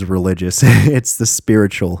field is religious. It's the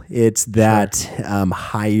spiritual. It's that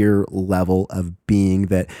higher level of being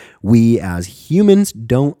that we as humans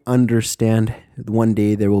don't understand. One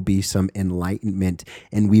day there will be some enlightenment,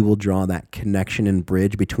 and we will draw that connection and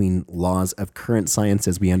bridge between laws of current science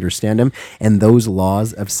as we understand them and those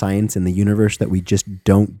laws of science in the universe that we just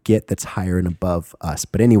don't get, that's higher and above us.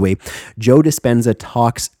 But anyway, Joe Dispenza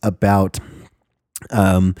talks about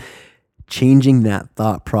changing that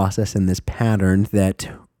thought process and this pattern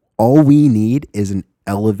that all we need is an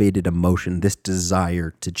elevated emotion, this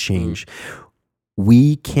desire to change.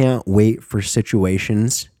 We can't wait for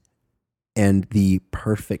situations and the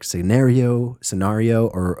perfect scenario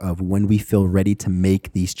or of when we feel ready to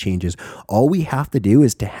make these changes. All we have to do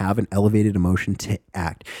is to have an elevated emotion to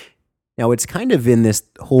act. Now, it's kind of in this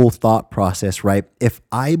whole thought process, right? If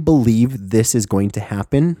I believe this is going to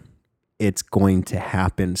happen, it's going to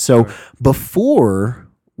happen. So before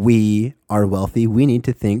we are wealthy, we need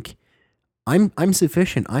to think, I'm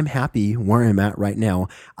sufficient. I'm happy where I'm at right now.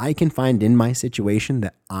 I can find in my situation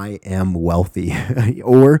that I am wealthy.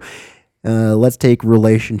 Or let's take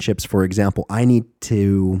relationships, for example. I need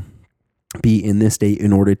to be in this state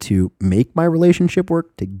in order to make my relationship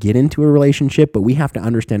work, to get into a relationship. But we have to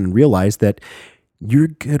understand and realize that you're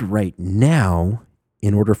good right now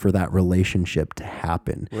in order for that relationship to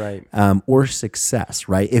happen. Right. Or success,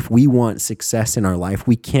 right? If we want success in our life,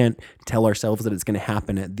 we can't tell ourselves that it's going to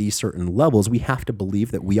happen at these certain levels. We have to believe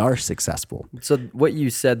that we are successful. So what you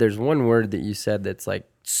said, there's one word that you said that's like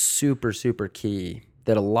super, super key,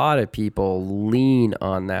 that a lot of people lean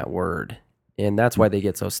on that word. And that's why they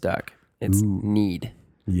get so stuck. It's need.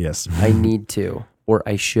 Yes. I need to, or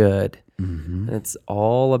I should. Mm-hmm. And it's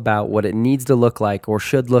all about what it needs to look like or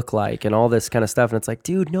should look like and all this kind of stuff. And it's like,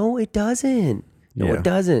 dude, no, it doesn't. No, it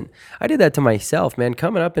doesn't. I did that to myself, man.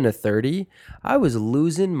 Coming up into 30, I was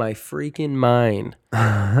losing my freaking mind.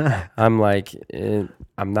 I'm like,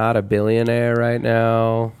 I'm not a billionaire right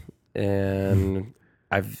now. And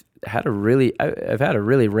I've had a really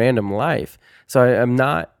random life. So I'm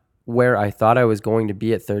not where I thought I was going to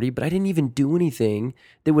be at 30, but I didn't even do anything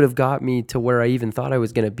that would have got me to where I even thought I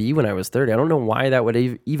was going to be when I was 30. I don't know why that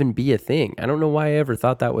would even be a thing. I don't know why I ever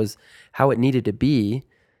thought that was how it needed to be,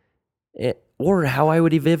 or how I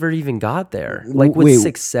would have ever even got there. Like with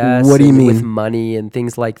success, what do you mean? With money and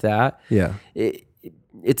things like that. Yeah.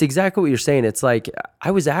 It's exactly what you're saying. It's like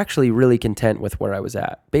I was actually really content with where I was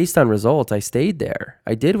at. Based on results, I stayed there.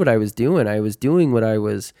 I did what I was doing. I was doing what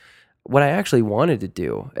I actually wanted to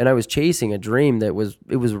do. And I was chasing a dream it was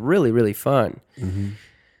really, really fun. Mm-hmm.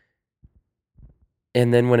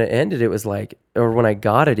 And then when it ended, it was like, or when I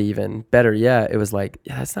got it even better yet, it was like,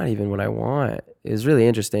 yeah, that's not even what I want. It was really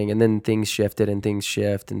interesting. And then things shifted and things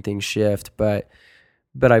shift and things shift. But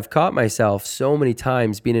I've caught myself so many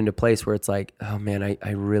times being in a place where it's like, oh man,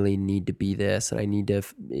 I really need to be this, and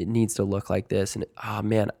it needs to look like this. And oh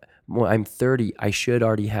man, I'm 30. I should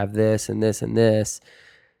already have this and this and this.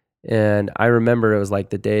 And I remember it was like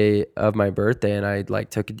the day of my birthday, and I like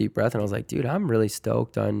took a deep breath and I was like, dude, I'm really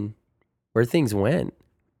stoked on where things went.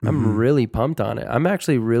 I'm really pumped on it. I'm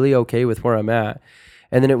actually really okay with where I'm at.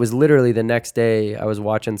 And then it was literally the next day I was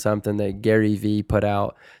watching something that Gary Vee put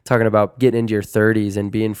out talking about getting into your 30s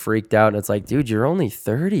and being freaked out. And it's like, dude, you're only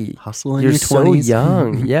 30. Hustle in you're your 20s. So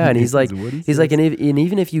young. Yeah. And he's like, and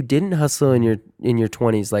even if you didn't hustle in your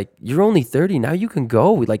 20s, like you're only 30. Now you can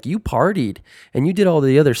go. Like you partied and you did all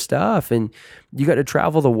the other stuff and you got to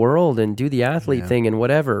travel the world and do the athlete thing and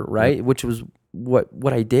whatever. Right. Yeah. Which was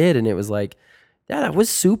what I did. And it was like, yeah, that was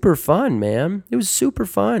super fun, man. It was super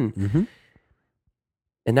fun. Mm-hmm.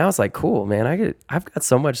 And now it's like, cool, man, I've got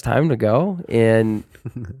so much time to go and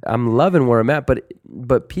I'm loving where I'm at.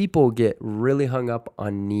 But people get really hung up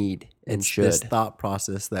on need and it's should. This thought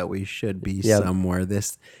process that we should be somewhere,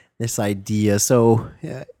 this idea. So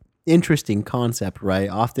interesting concept, right?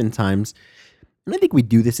 Oftentimes, and I think we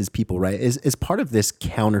do this as people, right? Is part of this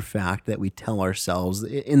counterfact that we tell ourselves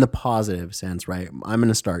in the positive sense, right? I'm going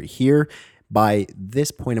to start here. By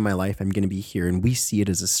this point in my life, I'm going to be here. And we see it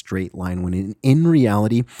as a straight line when in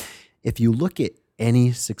reality, if you look at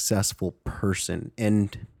any successful person,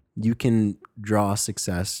 and you can draw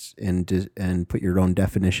success and put your own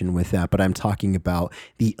definition with that, but I'm talking about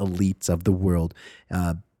the elites of the world,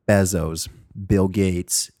 Bezos, Bill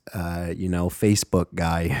Gates, Facebook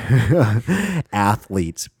guy,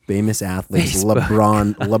 athletes, famous athletes,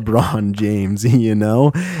 LeBron James,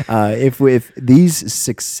 if these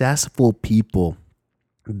successful people,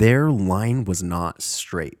 their line was not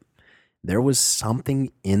straight. There was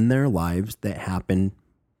something in their lives that happened,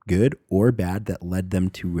 good or bad, that led them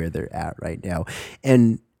to where they're at right now.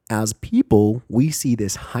 And as people, we see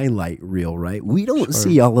this highlight reel, right? We don't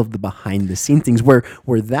see all of the behind the scenes things where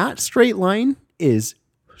that straight line is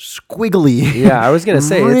squiggly. Yeah, I was going to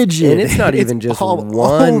say, it's not even just one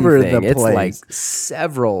over thing. The place. It's like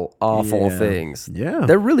several awful things. Yeah.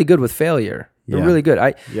 They're really good with failure. They're really good.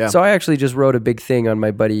 So I actually just wrote a big thing on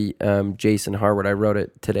my buddy Jason Harwood. I wrote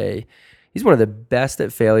it today. He's one of the best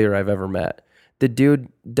at failure I've ever met. The dude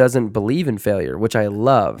doesn't believe in failure, which I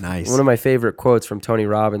love. Nice. One of my favorite quotes from Tony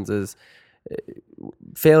Robbins is,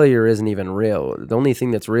 failure isn't even real. The only thing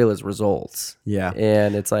that's real is results. Yeah.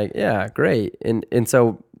 And it's like, yeah, great. And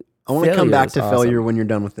so I want to come back to failure when you're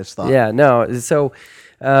done with this thought. Yeah, no. So,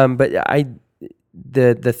 but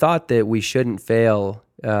the thought that we shouldn't fail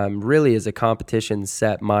really is a competition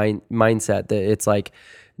set mindset that it's like,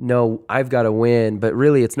 no, I've got to win, but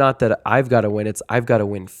really it's not that I've got to win, it's I've got to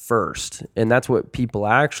win first. And that's what people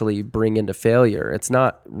actually bring into failure. It's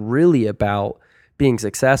not really about being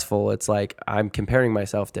successful. It's like I'm comparing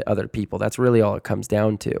myself to other people. That's really all it comes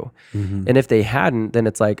down to. Mm-hmm. And if they hadn't, then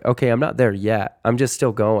it's like, okay, I'm not there yet. I'm just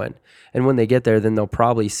still going. And when they get there, then they'll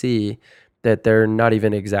probably see that they're not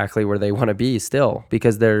even exactly where they want to be still,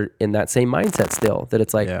 because they're in that same mindset still, that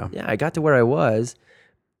it's like, yeah, I got to where I was.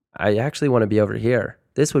 I actually want to be over here.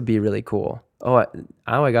 This would be really cool. Oh,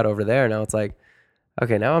 now I got over there. Now it's like,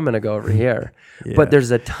 okay, now I'm going to go over here. But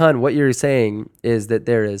there's a ton. What you're saying is that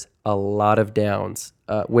there is a lot of downs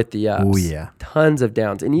with the ups. Oh, yeah. Tons of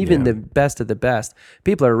downs. And even the best of the best.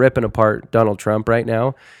 People are ripping apart Donald Trump right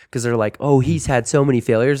now because they're like, oh, he's had so many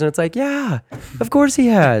failures. And it's like, yeah, of course he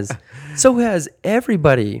has. So has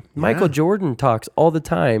everybody. Michael Jordan talks all the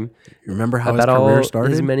time. Remember how his career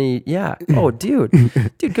started? Oh, dude.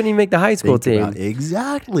 Dude couldn't even make the high school team.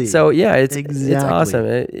 Exactly. So, yeah, it's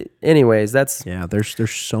awesome. Anyways, that's... Yeah, there's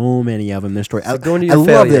so many of them in this story. So I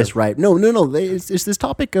love this, right? No. It's this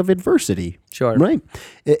topic of adversity. Sure. Right?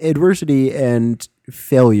 Adversity and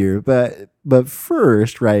failure. But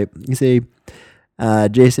first, right, you say...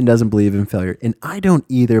 Jason doesn't believe in failure, and I don't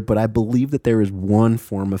either, but I believe that there is one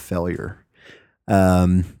form of failure.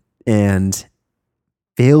 And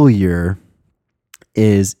failure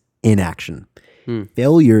is inaction.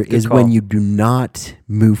 Failure is call. when you do not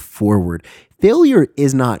move forward. Failure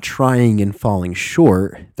is not trying and falling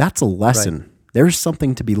short. That's a lesson. There's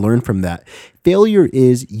something to be learned from that. Failure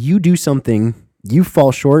is you do something, you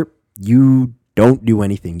fall short, you don't do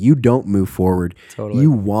anything. You don't move forward. Totally.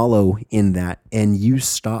 You wallow in that and you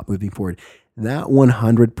stop moving forward. That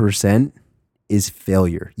 100% is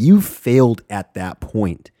failure. You failed at that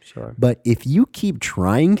point. Sure. But if you keep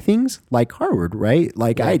trying things like Harvard, right?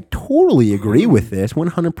 Like I totally agree with this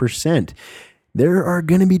 100%. There are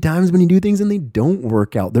going to be times when you do things and they don't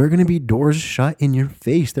work out. There are going to be doors shut in your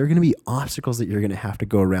face. There are going to be obstacles that you're going to have to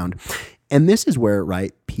go around. And this is where,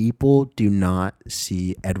 right, people do not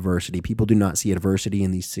see adversity. People do not see adversity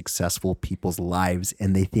in these successful people's lives.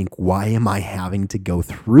 And they think, why am I having to go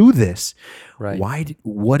through this? Right.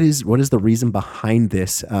 What is the reason behind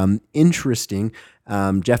this? Interesting.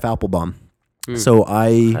 Jeff Applebaum. So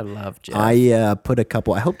I love Jeff. I put a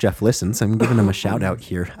couple. I hope Jeff listens. I'm giving him a shout out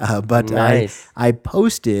here. But Nice. I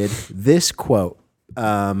posted this quote.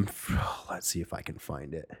 Let's see if I can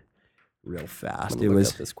find it real fast. gonna look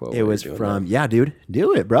up this quote It while was you're doing from dude,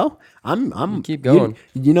 do it, bro. I'm keep going.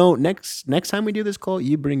 You know, next time we do this quote,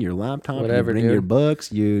 you bring your laptop, Whatever, you bring dude. your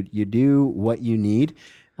books, you do what you need,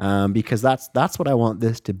 because that's what I want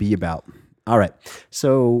this to be about. All right,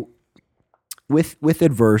 so. With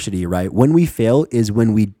adversity, right? When we fail is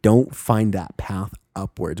when we don't find that path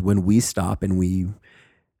upwards. When we stop and we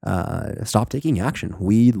stop taking action,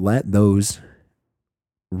 we let those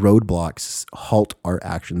roadblocks halt our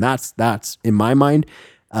action. That's in my mind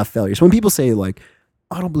a failure. So when people say like,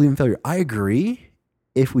 I don't believe in failure, I agree.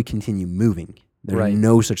 If we continue moving, there's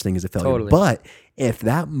no such thing as a failure. Totally. But if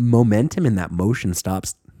that momentum and that motion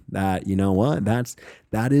stops, that you know what,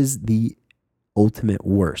 that is the ultimate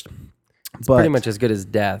worst. It's pretty much as good as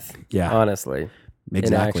death. Yeah. Honestly.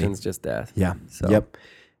 Exactly. Inaction's just death. Yeah. So. Yep.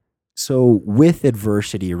 So with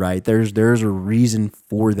adversity, right, there's a reason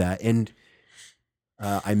for that. And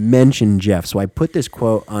I mentioned Jeff. So I put this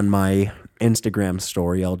quote on my Instagram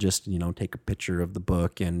story. I'll just, take a picture of the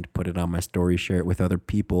book and put it on my story, share it with other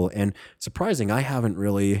people. And surprising, I haven't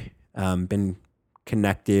really been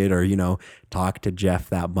connected or, talked to Jeff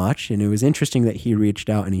that much. And it was interesting that he reached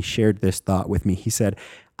out and he shared this thought with me. He said,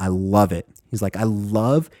 I love it. He's like, I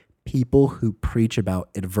love people who preach about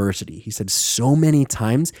adversity. He said so many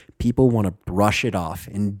times people want to brush it off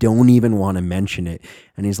and don't even want to mention it.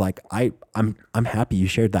 And he's like, I'm happy you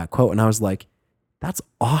shared that quote. And I was like, that's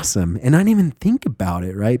awesome. And I didn't even think about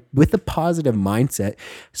it, right? With a positive mindset,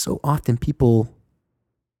 so often people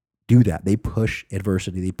do that. They push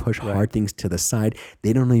adversity. They push hard things to the side.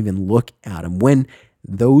 They don't even look at them. When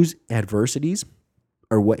those adversities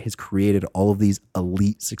are what has created all of these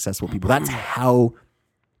elite, successful people. That's how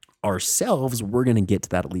ourselves, we're going to get to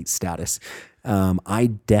that elite status.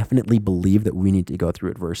 I definitely believe that we need to go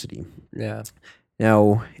through adversity. Yeah.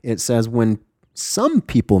 Now, it says when some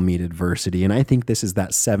people meet adversity, and I think this is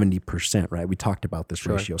that 70%, right? We talked about this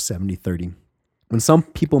ratio, 70-30. When some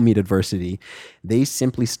people meet adversity, they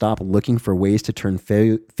simply stop looking for ways to turn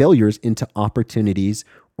failures into opportunities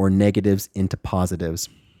or negatives into positives.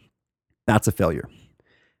 That's a failure.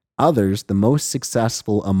 Others, the most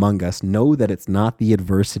successful among us, know that it's not the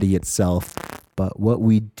adversity itself, but what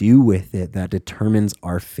we do with it that determines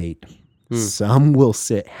our fate. Some will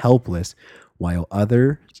sit helpless while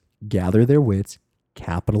others gather their wits,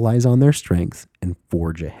 capitalize on their strengths, and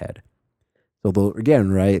forge ahead. So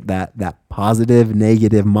again, right, that positive,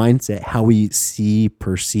 negative mindset, how we see,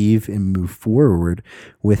 perceive, and move forward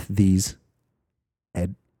with these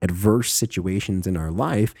adverse situations in our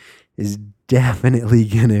life is definitely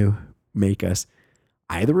going to make us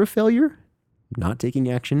either a failure, not taking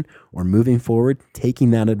action, or moving forward,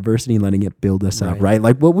 taking that adversity and letting it build us up, right?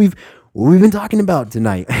 Like what we've been talking about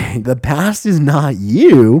tonight. The past is not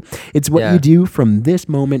you. It's what you do from this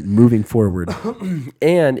moment moving forward.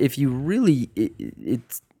 And if you really,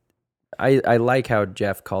 I like how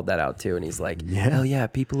Jeff called that out too. And he's like, hell yeah,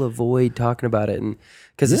 people avoid talking about it. And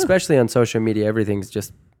because especially on social media, everything's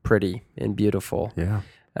just pretty and beautiful. Yeah.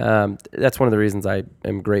 That's one of the reasons I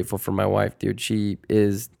am grateful for my wife, dude. She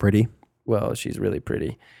is pretty. Well, she's really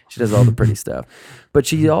pretty. She does all the pretty stuff, but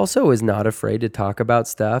she also is not afraid to talk about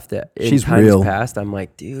stuff that in She's times real. past, I'm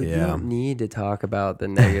like, dude, you don't need to talk about the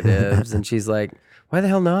negatives. And she's like, why the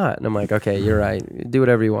hell not? And I'm like, okay, you're right. Do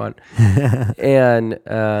whatever you want. And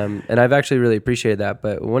I've actually really appreciated that.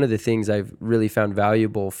 But one of the things I've really found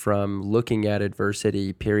valuable from looking at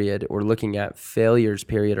adversity period, or looking at failures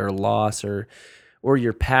period, or loss, or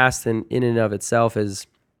your past in and of itself, is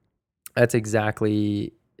that's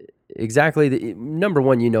exactly exactly number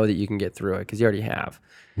one, you know that you can get through it because you already have.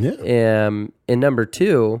 Yeah. And number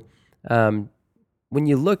two, when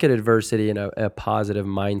you look at adversity in a positive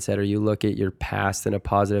mindset, or you look at your past in a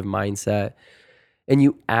positive mindset, and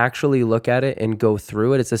you actually look at it and go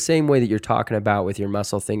through it, it's the same way that you're talking about with your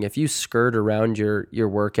muscle thing. If you skirt around your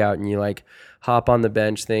workout and you like hop on the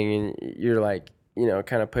bench thing and you're like,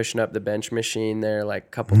 kind of pushing up the bench machine there like a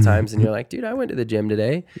couple times and you're like, dude, I went to the gym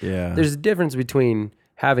today. Yeah. There's a difference between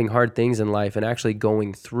having hard things in life and actually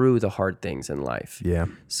going through the hard things in life. Yeah.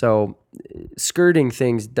 So skirting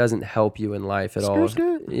things doesn't help you in life at all.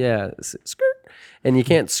 Skirt. Yeah, skirt. And you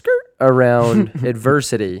can't skirt around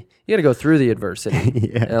adversity. You got to go through the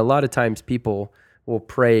adversity. Yeah. And a lot of times people will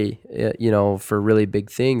pray, for really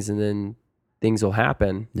big things, and then things will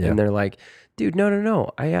happen. Yeah. And they're like, dude,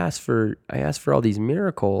 no. I asked for all these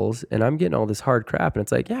miracles and I'm getting all this hard crap. And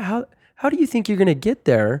it's like, yeah, how do you think you're going to get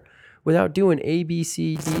there without doing A, B,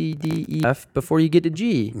 C, D, E, F before you get to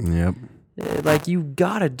G? Yep. Like, you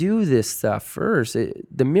got to do this stuff first.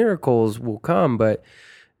 The miracles will come, but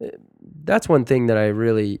that's one thing that I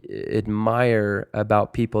really admire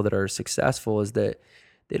about people that are successful is that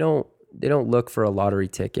they don't look for a lottery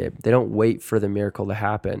ticket. They don't wait for the miracle to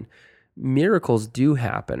happen. Miracles do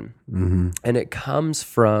happen, and it comes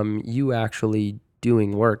from you actually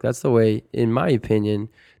doing work. That's the way, in my opinion,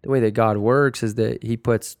 the way that God works is that he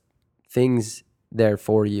puts things there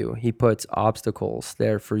for you. He puts obstacles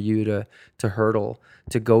there for you to hurdle,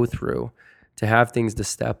 to go through, to have things to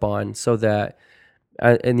step on, so that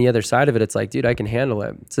and the other side of it, it's like, dude, I can handle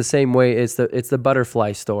it. It's the same way. It's the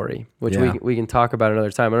butterfly story, which we can talk about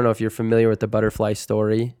another time. I don't know if you're familiar with the butterfly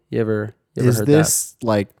story. You ever Is heard this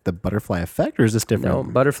like the butterfly effect, or is this different? No,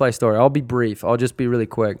 butterfly story. I'll be brief. I'll just be really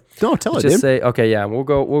quick. No, tell it, Just dude. say, okay, yeah, we'll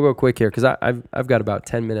go quick here because I've got about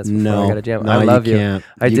 10 minutes before I got to jam. No, I love you. Can't.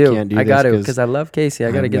 I you do. Can't do I got to this because I love Casey.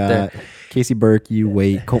 I got to get there. Casey Burke, you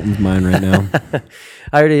wait. Colton's mine right now.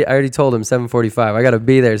 I already told him 7:45. I got to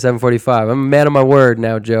be there 7:45. I'm a man of my word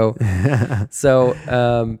now, Joe. So,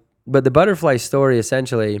 but the butterfly story,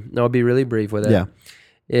 essentially, I'll be really brief with it. Yeah.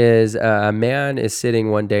 Is a man is sitting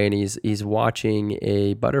one day and he's watching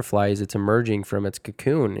a butterfly as it's emerging from its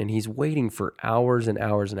cocoon, and he's waiting for hours and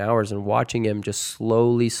hours and hours and watching him just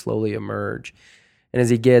slowly emerge. And as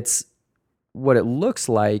he gets what it looks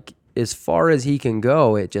like as far as he can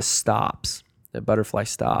go, it just stops. The butterfly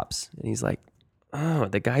stops, and he's like, oh,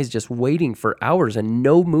 the guy's just waiting for hours and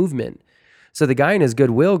no movement. So the guy in his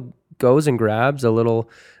goodwill goes and grabs a little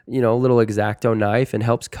X-Acto knife and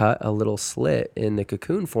helps cut a little slit in the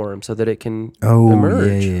cocoon for him so that it can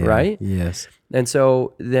emerge, right? Yes. And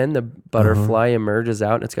so then the butterfly emerges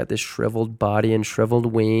out, and it's got this shriveled body and shriveled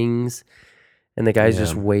wings, and the guy's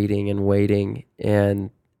just waiting, and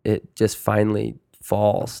it just finally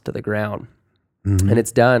falls to the ground, and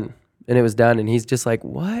it's done. And it was done, and he's just like,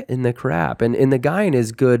 what in the crap? And the guy in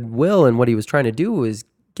his goodwill and what he was trying to do was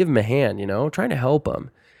give him a hand, trying to help him.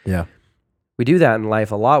 Yeah. We do that in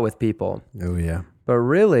life a lot with people. Oh, yeah. But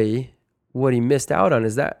really, what he missed out on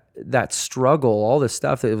is that struggle, all the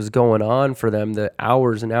stuff that was going on for them, the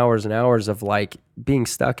hours and hours and hours of like being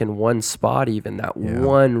stuck in one spot, even that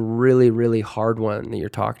one really, really hard one that you're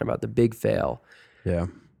talking about, the big fail. Yeah.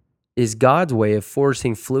 Is God's way of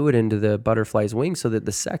forcing fluid into the butterfly's wings so that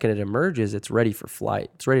the second it emerges, it's ready for flight.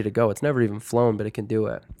 It's ready to go. It's never even flown, but it can do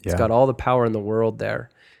it. It's got all the power in the world there.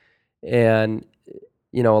 And,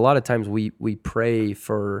 a lot of times we pray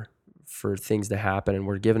for things to happen, and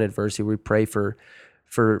we're given adversity. We pray for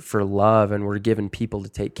love, and we're given people to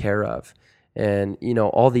take care of. And,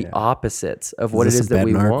 all the opposites of what it is that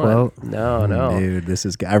we want. Quote? No. Dude, this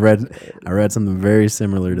is good. I read something very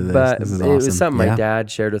similar to this. But this is it awesome. was something my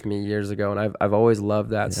dad shared with me years ago, and I've always loved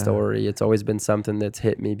that story. It's always been something that's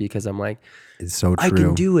hit me because I'm like, it's so true. I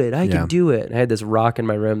can do it. I can do it. And I had this rock in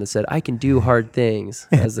my room that said, I can do hard things.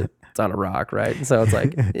 It's on a rock, right? So it's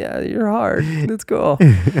like, yeah, you're hard. That's cool.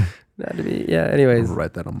 Not to be, anyways. I'll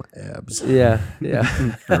write that on my abs. Yeah.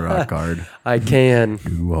 Rock hard. I can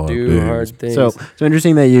do hard things. So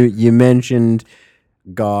interesting that you mentioned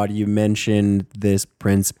God. You mentioned this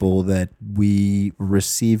principle that we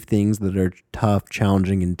receive things that are tough,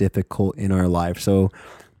 challenging, and difficult in our life. So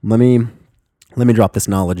let me drop this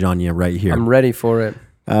knowledge on you right here. I'm ready for it.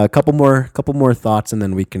 A couple more thoughts, and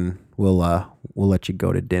then we'll let you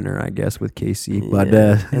go to dinner, I guess, with Casey. But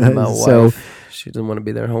and my wife, she doesn't want to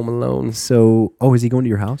be there home alone. So, is he going to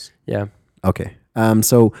your house? Yeah. Okay.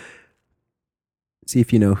 So see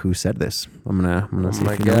if you know who said this. I'm gonna see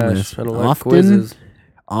if you know this. I don't like quizzes.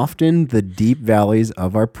 Often the deep valleys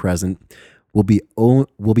of our present will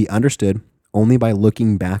be understood only by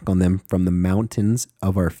looking back on them from the mountains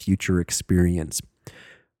of our future experience.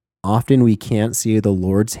 Often we can't see the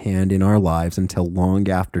Lord's hand in our lives until long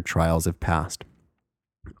after trials have passed.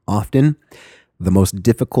 Often, the most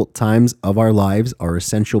difficult times of our lives are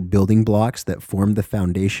essential building blocks that form the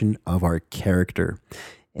foundation of our character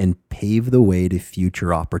and pave the way to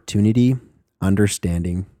future opportunity,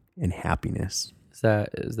 understanding, and happiness. Is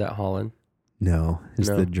that Holland? No, it's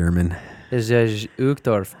No. the German. It's just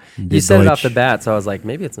Uchtdorf. Die You said it off the Deutsch. bat, so I was like,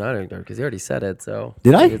 maybe it's not Uchtdorf because you already said it. So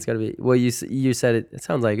Did I? It's got to be. Well, you said it. It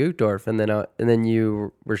sounds like Uchtdorf, and then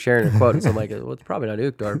you were sharing a quote, and so I'm like, well, it's probably not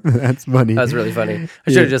Uchtdorf. That's funny. That was really funny.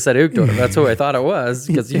 I should have just said Uchtdorf. That's who I thought it was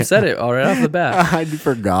because you said it all right off the bat. I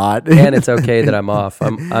forgot. And it's okay that I'm off.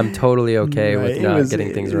 I'm totally okay Right. with It not was-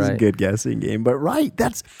 getting things it was right. a good guessing game, but right,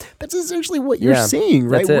 that's essentially what you're Yeah, saying,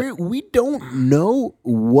 right? that's it. We don't know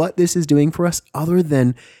what this is doing for us, other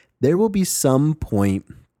than there will be some point.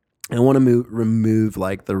 I want to remove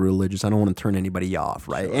like the religious. I don't want to turn anybody off,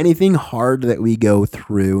 right? Anything hard that we go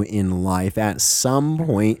through in life, at some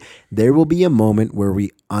point, there will be a moment where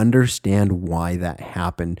we understand why that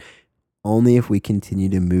happened. Only if we continue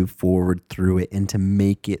to move forward through it and to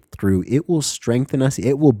make it through, it will strengthen us.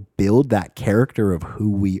 It will build that character of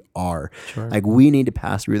who we are. Sure. Like we need to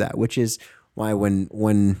pass through that, which is why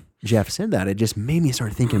when Jeff said that, it just made me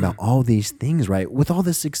start thinking about all these things, right? With all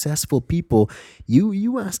the successful people,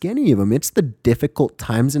 you ask any of them, it's the difficult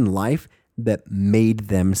times in life that made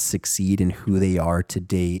them succeed in who they are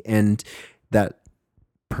today. And that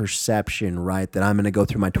perception, right, that I'm going to go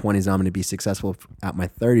through my 20s, I'm going to be successful at my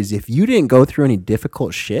 30s. If you didn't go through any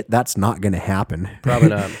difficult shit, that's not going to happen. Probably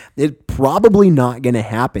not. It's probably not going to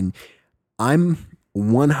happen. I'm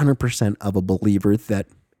 100% of a believer that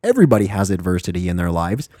everybody has adversity in their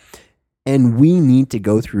lives, and we need to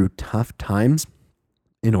go through tough times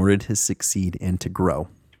in order to succeed and to grow.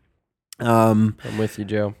 I'm with you,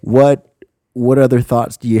 Joe. What other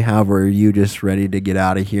thoughts do you have, or are you just ready to get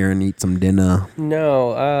out of here and eat some dinner?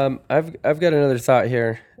 No, I've got another thought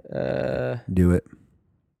here. Do it.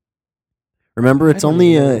 Remember, it's don't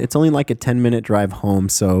only know. it's only like a 10-minute drive home,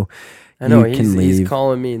 so I know you can he's leave.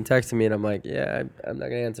 calling me and texting me, and I'm like, yeah, I'm not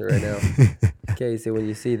gonna answer right now. Casey, when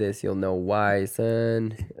you see this, you'll know why,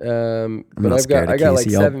 son. I'm But not I scared got of like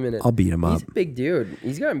Casey. 7 minutes. I'll beat him up. He's a big dude.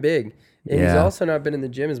 He's gotten big. And he's Yeah. also not been in the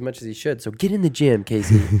gym as much as he should. So get in the gym,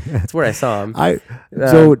 Casey. That's where I saw him. So I'm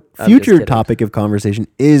just future kidding. topic of conversation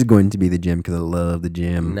is going to be the gym because I love the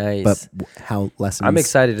gym. Nice. But how lessons? I'm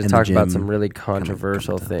excited to in the talk about gym some really come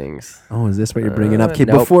controversial to- things. Oh, is this what you're bringing up? Okay,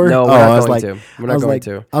 Nope. before No, we're I not was going like, to. We're I not was going like,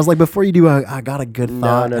 to. I was like, before you do, I got a good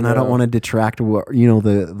thought, no, and I don't no. want to detract what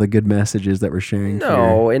the good messages that we're sharing.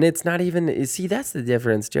 No, and it's not even. See, that's the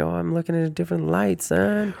difference, Joe. I'm looking at a different light,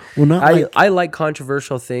 son. Well, not like I like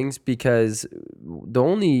controversial things because it's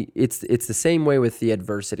the same way with the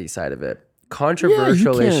adversity side of it.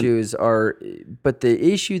 Controversial can't- issues are, but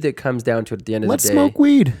the issue that comes down to it at the end of let's the day. smoke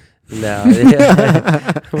weed. No,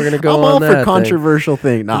 we're gonna go I'm on all that for thing. controversial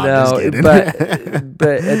thing. Nah, I'm just kidding.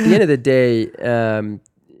 but at the end of the day,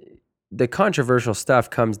 the controversial stuff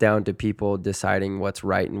comes down to people deciding what's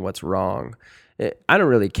right and what's wrong. I don't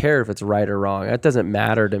really care if it's right or wrong. That doesn't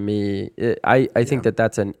matter to me. I think that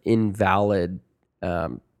that's an invalid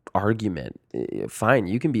argument. Fine,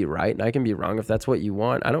 you can be right and I can be wrong if that's what you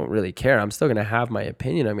want. I don't really care. I'm still going to have my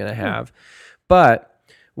opinion I'm going to have. But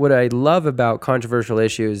what I love about controversial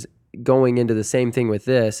issues going into the same thing with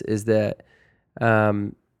this is that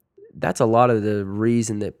that's a lot of the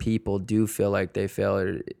reason that people do feel like they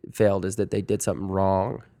failed is that they did something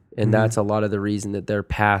wrong. And that's a lot of the reason that their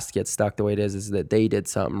past gets stuck the way it is that they did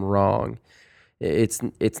something wrong. It's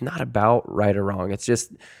not about right or wrong. It's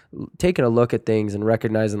just taking a look at things and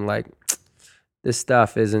recognizing like this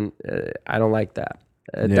stuff isn't. I don't like that.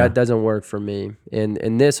 That doesn't work for me.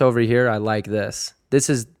 And this over here, I like this.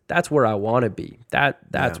 That's where I want to be.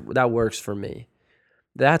 That works for me.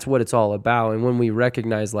 That's what it's all about. And when we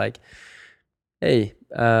recognize like, hey,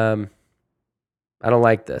 I don't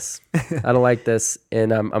like this. I don't like this,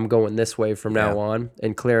 and I'm going this way from now on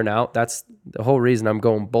and clearing out. That's the whole reason I'm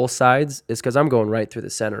going both sides is because I'm going right through the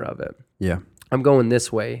center of it. Yeah. I'm going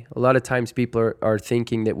this way. A lot of times people are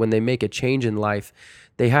thinking that when they make a change in life,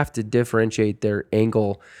 they have to differentiate their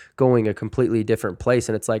angle going a completely different place.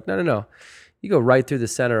 And it's like, no. You go right through the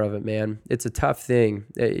center of it, man. It's a tough thing.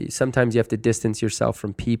 Sometimes you have to distance yourself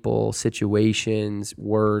from people, situations,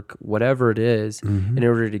 work, whatever it is, in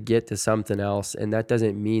order to get to something else. And that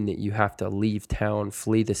doesn't mean that you have to leave town,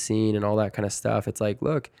 flee the scene, and all that kind of stuff. It's like,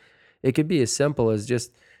 look, it could be as simple as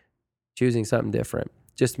just choosing something different.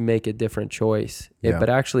 just make a different choice, Yeah. but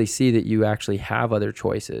actually see that you actually have other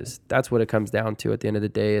choices. That's what it comes down to at the end of the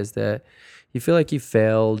day, is that you feel like you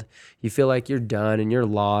failed, you feel like you're done and you're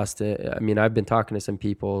lost. I mean, I've been talking to some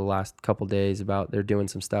people the last couple of days about they're doing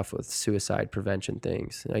some stuff with suicide prevention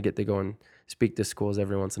things. And I get to go and speak to schools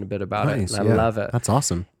every once in a bit about Nice, it. And I love it. That's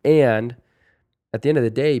awesome. And at the end of the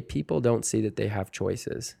day, people don't see that they have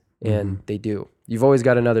choices, and they do. You've always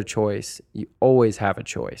got another choice. You always have a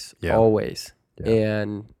choice, always. Yeah.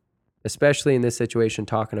 And especially in this situation,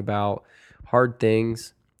 talking about hard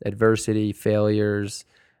things, adversity, failures,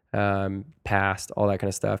 past, all that kind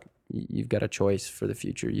of stuff. You've got a choice for the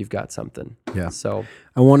future. You've got something. Yeah. So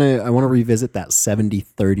I want to revisit that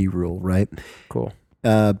 70-30 rule, right? cool.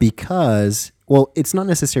 Because, well, it's not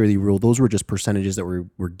necessarily a rule. Those were just percentages that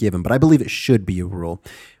were given, but I believe it should be a rule.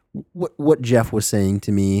 What Jeff was saying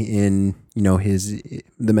to me in, the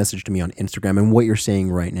message to me on Instagram, and what you're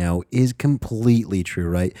saying right now is completely true,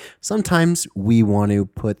 right? Sometimes we want to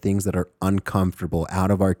put things that are uncomfortable,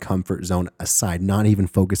 out of our comfort zone aside, not even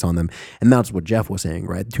focus on them. And that's what Jeff was saying,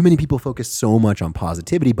 right? Too many people focus so much on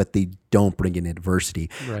positivity, but they don't bring in adversity.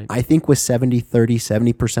 Right. I think with 70-30,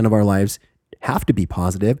 70% of our lives have to be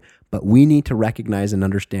positive, but we need to recognize and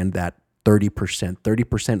understand that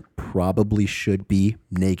 30% probably should be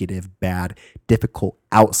negative, bad, difficult,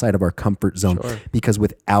 outside of our comfort zone. Sure. Because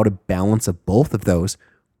without a balance of both of those,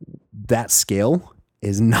 that scale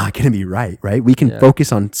is not going to be right? We can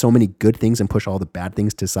focus on so many good things and push all the bad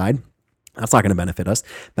things to the side. That's not going to benefit us.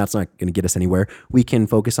 That's not going to get us anywhere. We can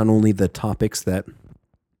focus on only the topics that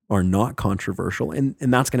are not controversial, and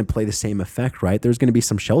that's going to play the same effect, right? There's going to be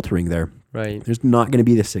some sheltering there. Right. There's not going to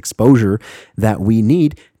be this exposure that we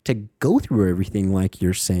need to go through everything like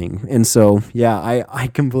you're saying. And so, yeah, I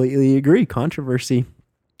completely agree. Controversy.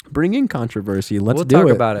 Bring in controversy. We'll talk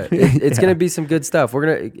about it. It's going to be some good stuff.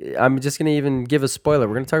 I'm just going to even give a spoiler.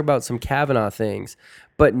 We're going to talk about some Kavanaugh things,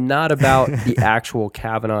 but not about the actual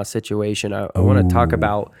Kavanaugh situation. I want to talk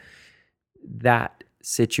about that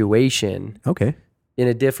situation. Okay. In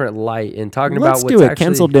a different light, and talking Let's about do it.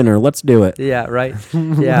 Cancel dinner. Let's do it. Yeah, right.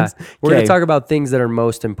 Yeah, we're going to talk about things that are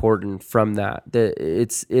most important from that.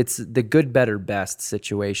 It's the good, better, best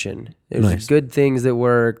situation. There's good things that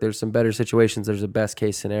work. There's some better situations. There's a best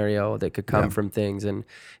case scenario that could come from things, and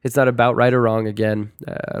it's not about right or wrong. Again,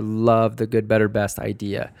 I love the good, better, best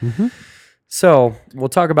idea. So we'll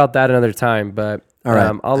talk about that another time, but. All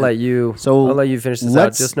right. I'll let you finish this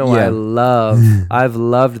out. Just know I've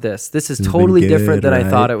loved this. This is totally different than I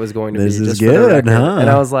thought it was going to be. This is just good, for the record. huh? And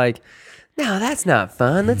I was like, no, that's not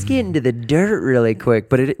fun. Let's get into the dirt really quick.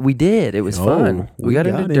 But we did. It was fun. We got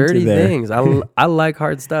into dirty things. I like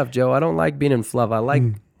hard stuff, Joe. I don't like being in fluff. I like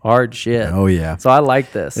hard shit. Oh yeah. So I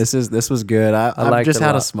like this. This was good. I've just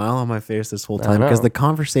had a smile on my face this whole time because the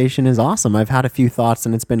conversation is awesome. I've had a few thoughts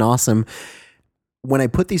and it's been awesome. When I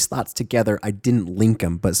put these thoughts together, I didn't link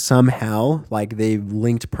them, but somehow they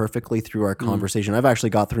linked perfectly through our conversation. I've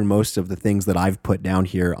actually got through most of the things that I've put down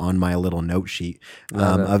here on my little note sheet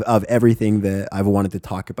of everything that I've wanted to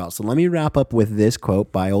talk about. So let me wrap up with this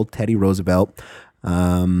quote by old Teddy Roosevelt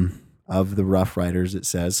of the Rough Riders. It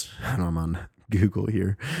says, and I'm on Google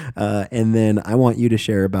here, and then I want you to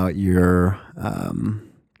share about your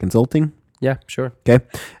consulting. Yeah, sure. Okay.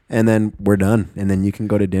 And then we're done. And then you can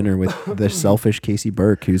go to dinner with the selfish Casey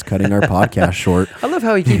Burke, who's cutting our podcast short. I love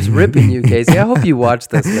how he keeps ripping you, Casey. I hope you watch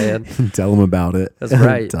this, man. Tell them about it. That's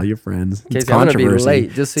right. Tell your friends. Casey, I'm going to be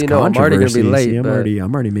late. Just so you know, I'm already going to be late. See,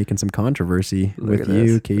 I'm already making some controversy with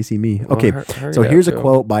you, Casey, me. Well, okay. So here's a Joe.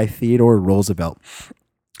 quote by Theodore Roosevelt.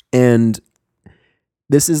 And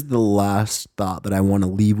this is the last thought that I want to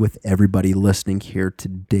leave with everybody listening here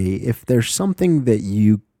today. If there's something that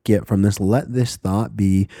you get from this, let this thought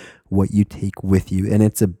be what you take with you. And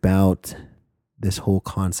it's about this whole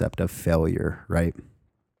concept of failure, right?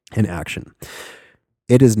 And action.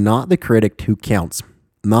 It is not the critic who counts,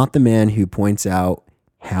 not the man who points out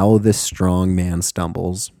how the strong man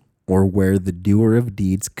stumbles or where the doer of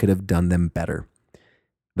deeds could have done them better.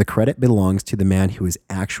 The credit belongs to the man who is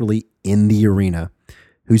actually in the arena,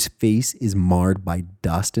 whose face is marred by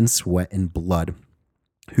dust and sweat and blood,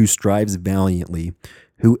 who strives valiantly,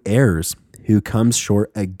 who errs, who comes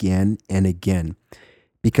short again and again,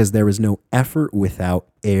 because there is no effort without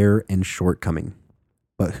error and shortcoming.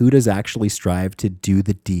 But who does actually strive to do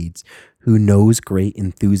the deeds, who knows great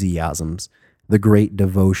enthusiasms, the great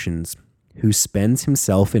devotions, who spends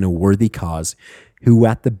himself in a worthy cause, who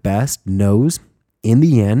at the best knows, in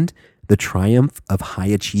the end, the triumph of high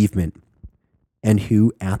achievement, and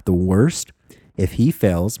who at the worst, if he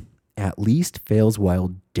fails, at least fails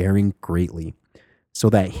while daring greatly, so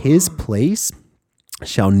that his place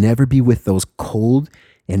shall never be with those cold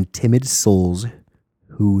and timid souls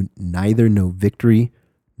who neither know victory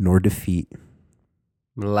nor defeat.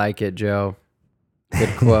 Like it, Joe.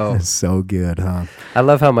 Good quote. So good, huh? I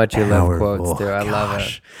love how much you love Powerful. quotes, dude. I love it.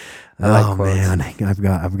 Gosh. I like Oh quotes. man,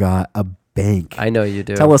 I've got a bank. I know you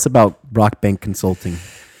do. Tell us about Brockbank Consulting.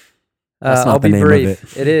 That's not I'll the be name of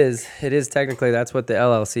brief. It is technically, that's what the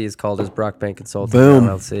LLC is called, is Brockbank Consulting Boom.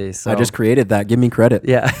 LLC. So I just created that. Give me credit.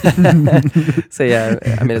 yeah. So yeah,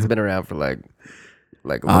 I mean, it's been around for like. A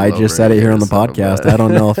little I just over said a it here year on the or so, podcast. but- I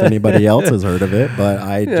don't know if anybody else has heard of it, but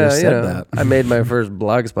I just you said know, that. I made my first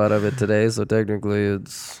blog spot of it today, so technically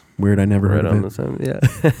it's Weird. I never right heard on of the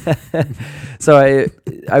it. same. Yeah. So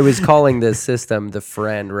I was calling this system the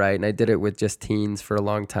friend, right? And I did it with just teens for a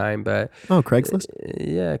long time, but Oh, Craigslist.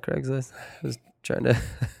 yeah, Craigslist. I was trying to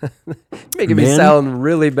making me Man. sound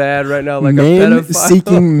really bad right now, like Man a pedophile.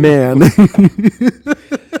 seeking man.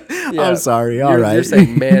 Yeah. I'm sorry. All You're right.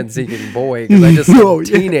 saying man seeking boy because I just said No,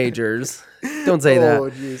 yeah. teenagers. Don't say Oh,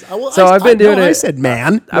 that. jeez. So I've been doing I it- said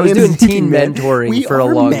man. I was Man doing seeking teen man. mentoring We for a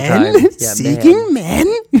are long men time. Yeah, seeking men.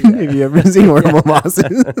 Have you ever seen Horrible Bosses?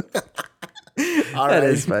 All That right.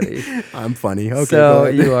 is funny. I'm funny. Okay. So go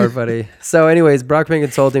ahead. you are funny. So, anyways, Brockbank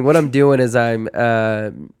Consulting. What I'm doing is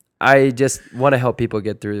I just want to help people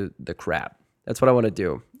get through the crap. That's what I want to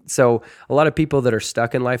do. So, a lot of people that are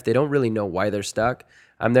stuck in life, they don't really know why they're stuck.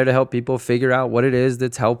 I'm there to help people figure out what it is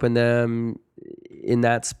that's helping them in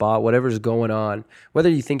that spot, whatever's going on. Whether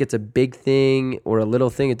you think it's a big thing or a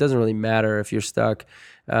little thing, it doesn't really matter. If you're stuck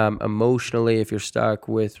emotionally, if you're stuck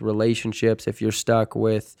with relationships, if you're stuck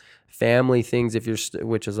with family things, if you're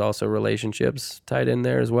which is also relationships tied in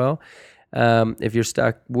there as well. If you're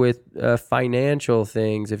stuck with financial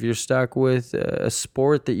things, if you're stuck with a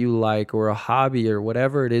sport that you like or a hobby or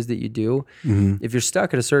whatever it is that you do, if you're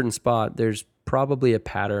stuck at a certain spot, there's probably a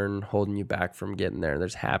pattern holding you back from getting there.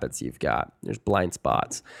 There's habits you've got. There's blind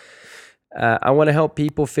spots. I want to help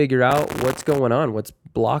people figure out what's going on, what's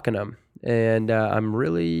blocking them. And I'm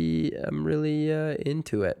really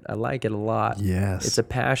into it. I like it a lot. Yes. It's a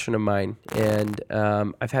passion of mine. And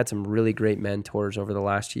I've had some really great mentors over the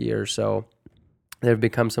last year or so that have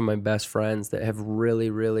become some of my best friends that have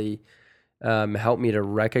really helped me to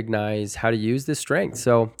recognize how to use this strength.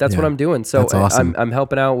 So that's what Yeah. I'm doing. So That's awesome. I'm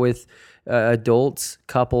helping out with adults,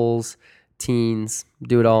 couples, teens,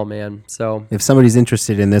 do it all, man. So If somebody's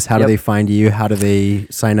interested in this, how do Yep. they find you? How do they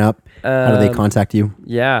sign up? How do they contact you?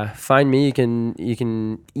 Yeah, find me. You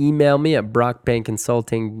can email me at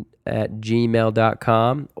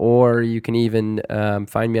brockbankconsulting@gmail.com, or you can even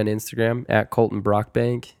find me on Instagram at Colton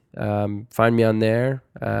Brockbank. Find me on there.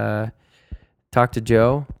 Talk to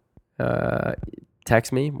Joe.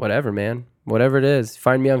 Text me, whatever, man. Whatever it is.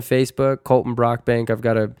 Find me on Facebook, Colton Brockbank. I've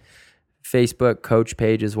got a Facebook coach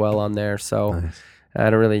page as well on there. So Nice. I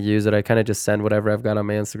don't really use it. I kind of just send whatever I've got on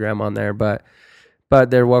my Instagram on there. But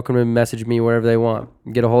they're welcome to message me wherever they want.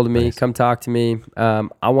 Get a hold of me. Nice. Come talk to me.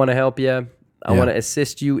 I want to help you. I Yeah. want to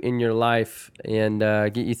assist you in your life and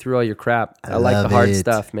get you through all your crap. I I like the love hard it.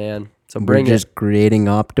 stuff, man. So We're bring just it. creating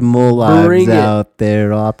optimal lives Bring it. out there.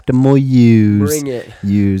 Optimal use. Bring it.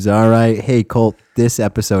 Use. All right. Hey, Colt, this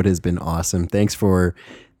episode has been awesome. Thanks for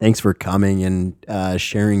coming and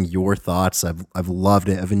sharing your thoughts. I've loved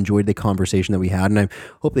it. I've enjoyed the conversation that we had, and I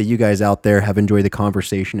hope that you guys out there have enjoyed the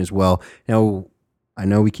conversation as well. Now, I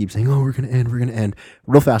know we keep saying, "Oh, we're gonna end."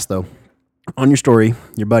 Real fast though, on your story,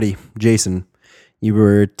 your buddy Jason, you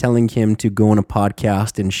were telling him to go on a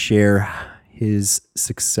podcast and share his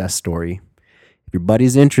success story. If your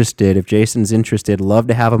buddy's interested, if Jason's interested, love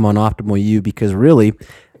to have him on Optimal You, because really,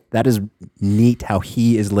 that is neat how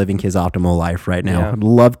he is living his optimal life right now. Yeah. I'd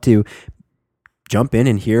love to jump in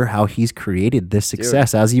and hear how he's created this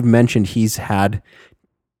success. As you've mentioned,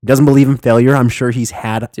 doesn't believe in failure. I'm sure he's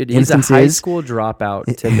had Dude, he's instances. a high school dropout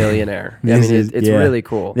to millionaire. I This mean, is- it's yeah. really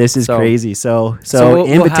cool. This is So- crazy. So we'll have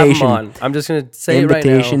him invitation, on. I'm just going to say it right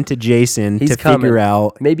invitation now. to Jason He's to coming. figure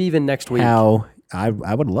out Maybe even next week. how I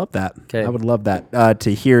would love that. Okay. I would love that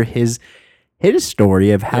to hear his story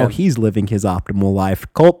of how Yeah. he's living his optimal life.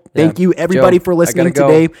 Colt, Yeah. thank you everybody Joe, for I listening gotta go.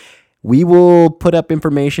 today. We will put up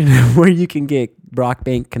information where you can get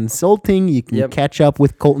Brockbank Consulting. You can Yep. catch up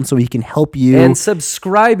with Colton so he can help you. And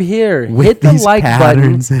subscribe here. With Hit the these like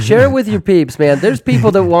patterns. button. Share it with your peeps, man. There's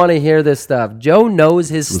people that want to hear this stuff. Joe knows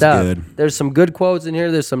his was stuff. good. There's some good quotes in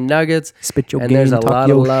here. There's some nuggets. Spit your and game, there's a talk lot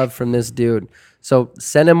your of love from this dude. So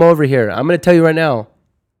send him over here. I'm going to tell you right now,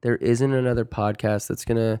 there isn't another podcast that's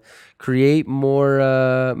going to create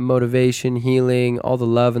more motivation, healing, all the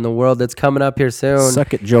love in the world that's coming up here soon.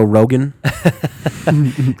 Suck it, Joe Rogan.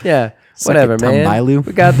 Yeah, Suck whatever, it, man. Tom Bailu.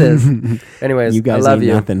 We got this. Anyways, You guys I love ain't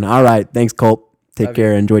you. nothing. All right. Thanks, Colt. Take Love you.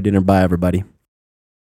 care. Enjoy dinner. Bye, everybody.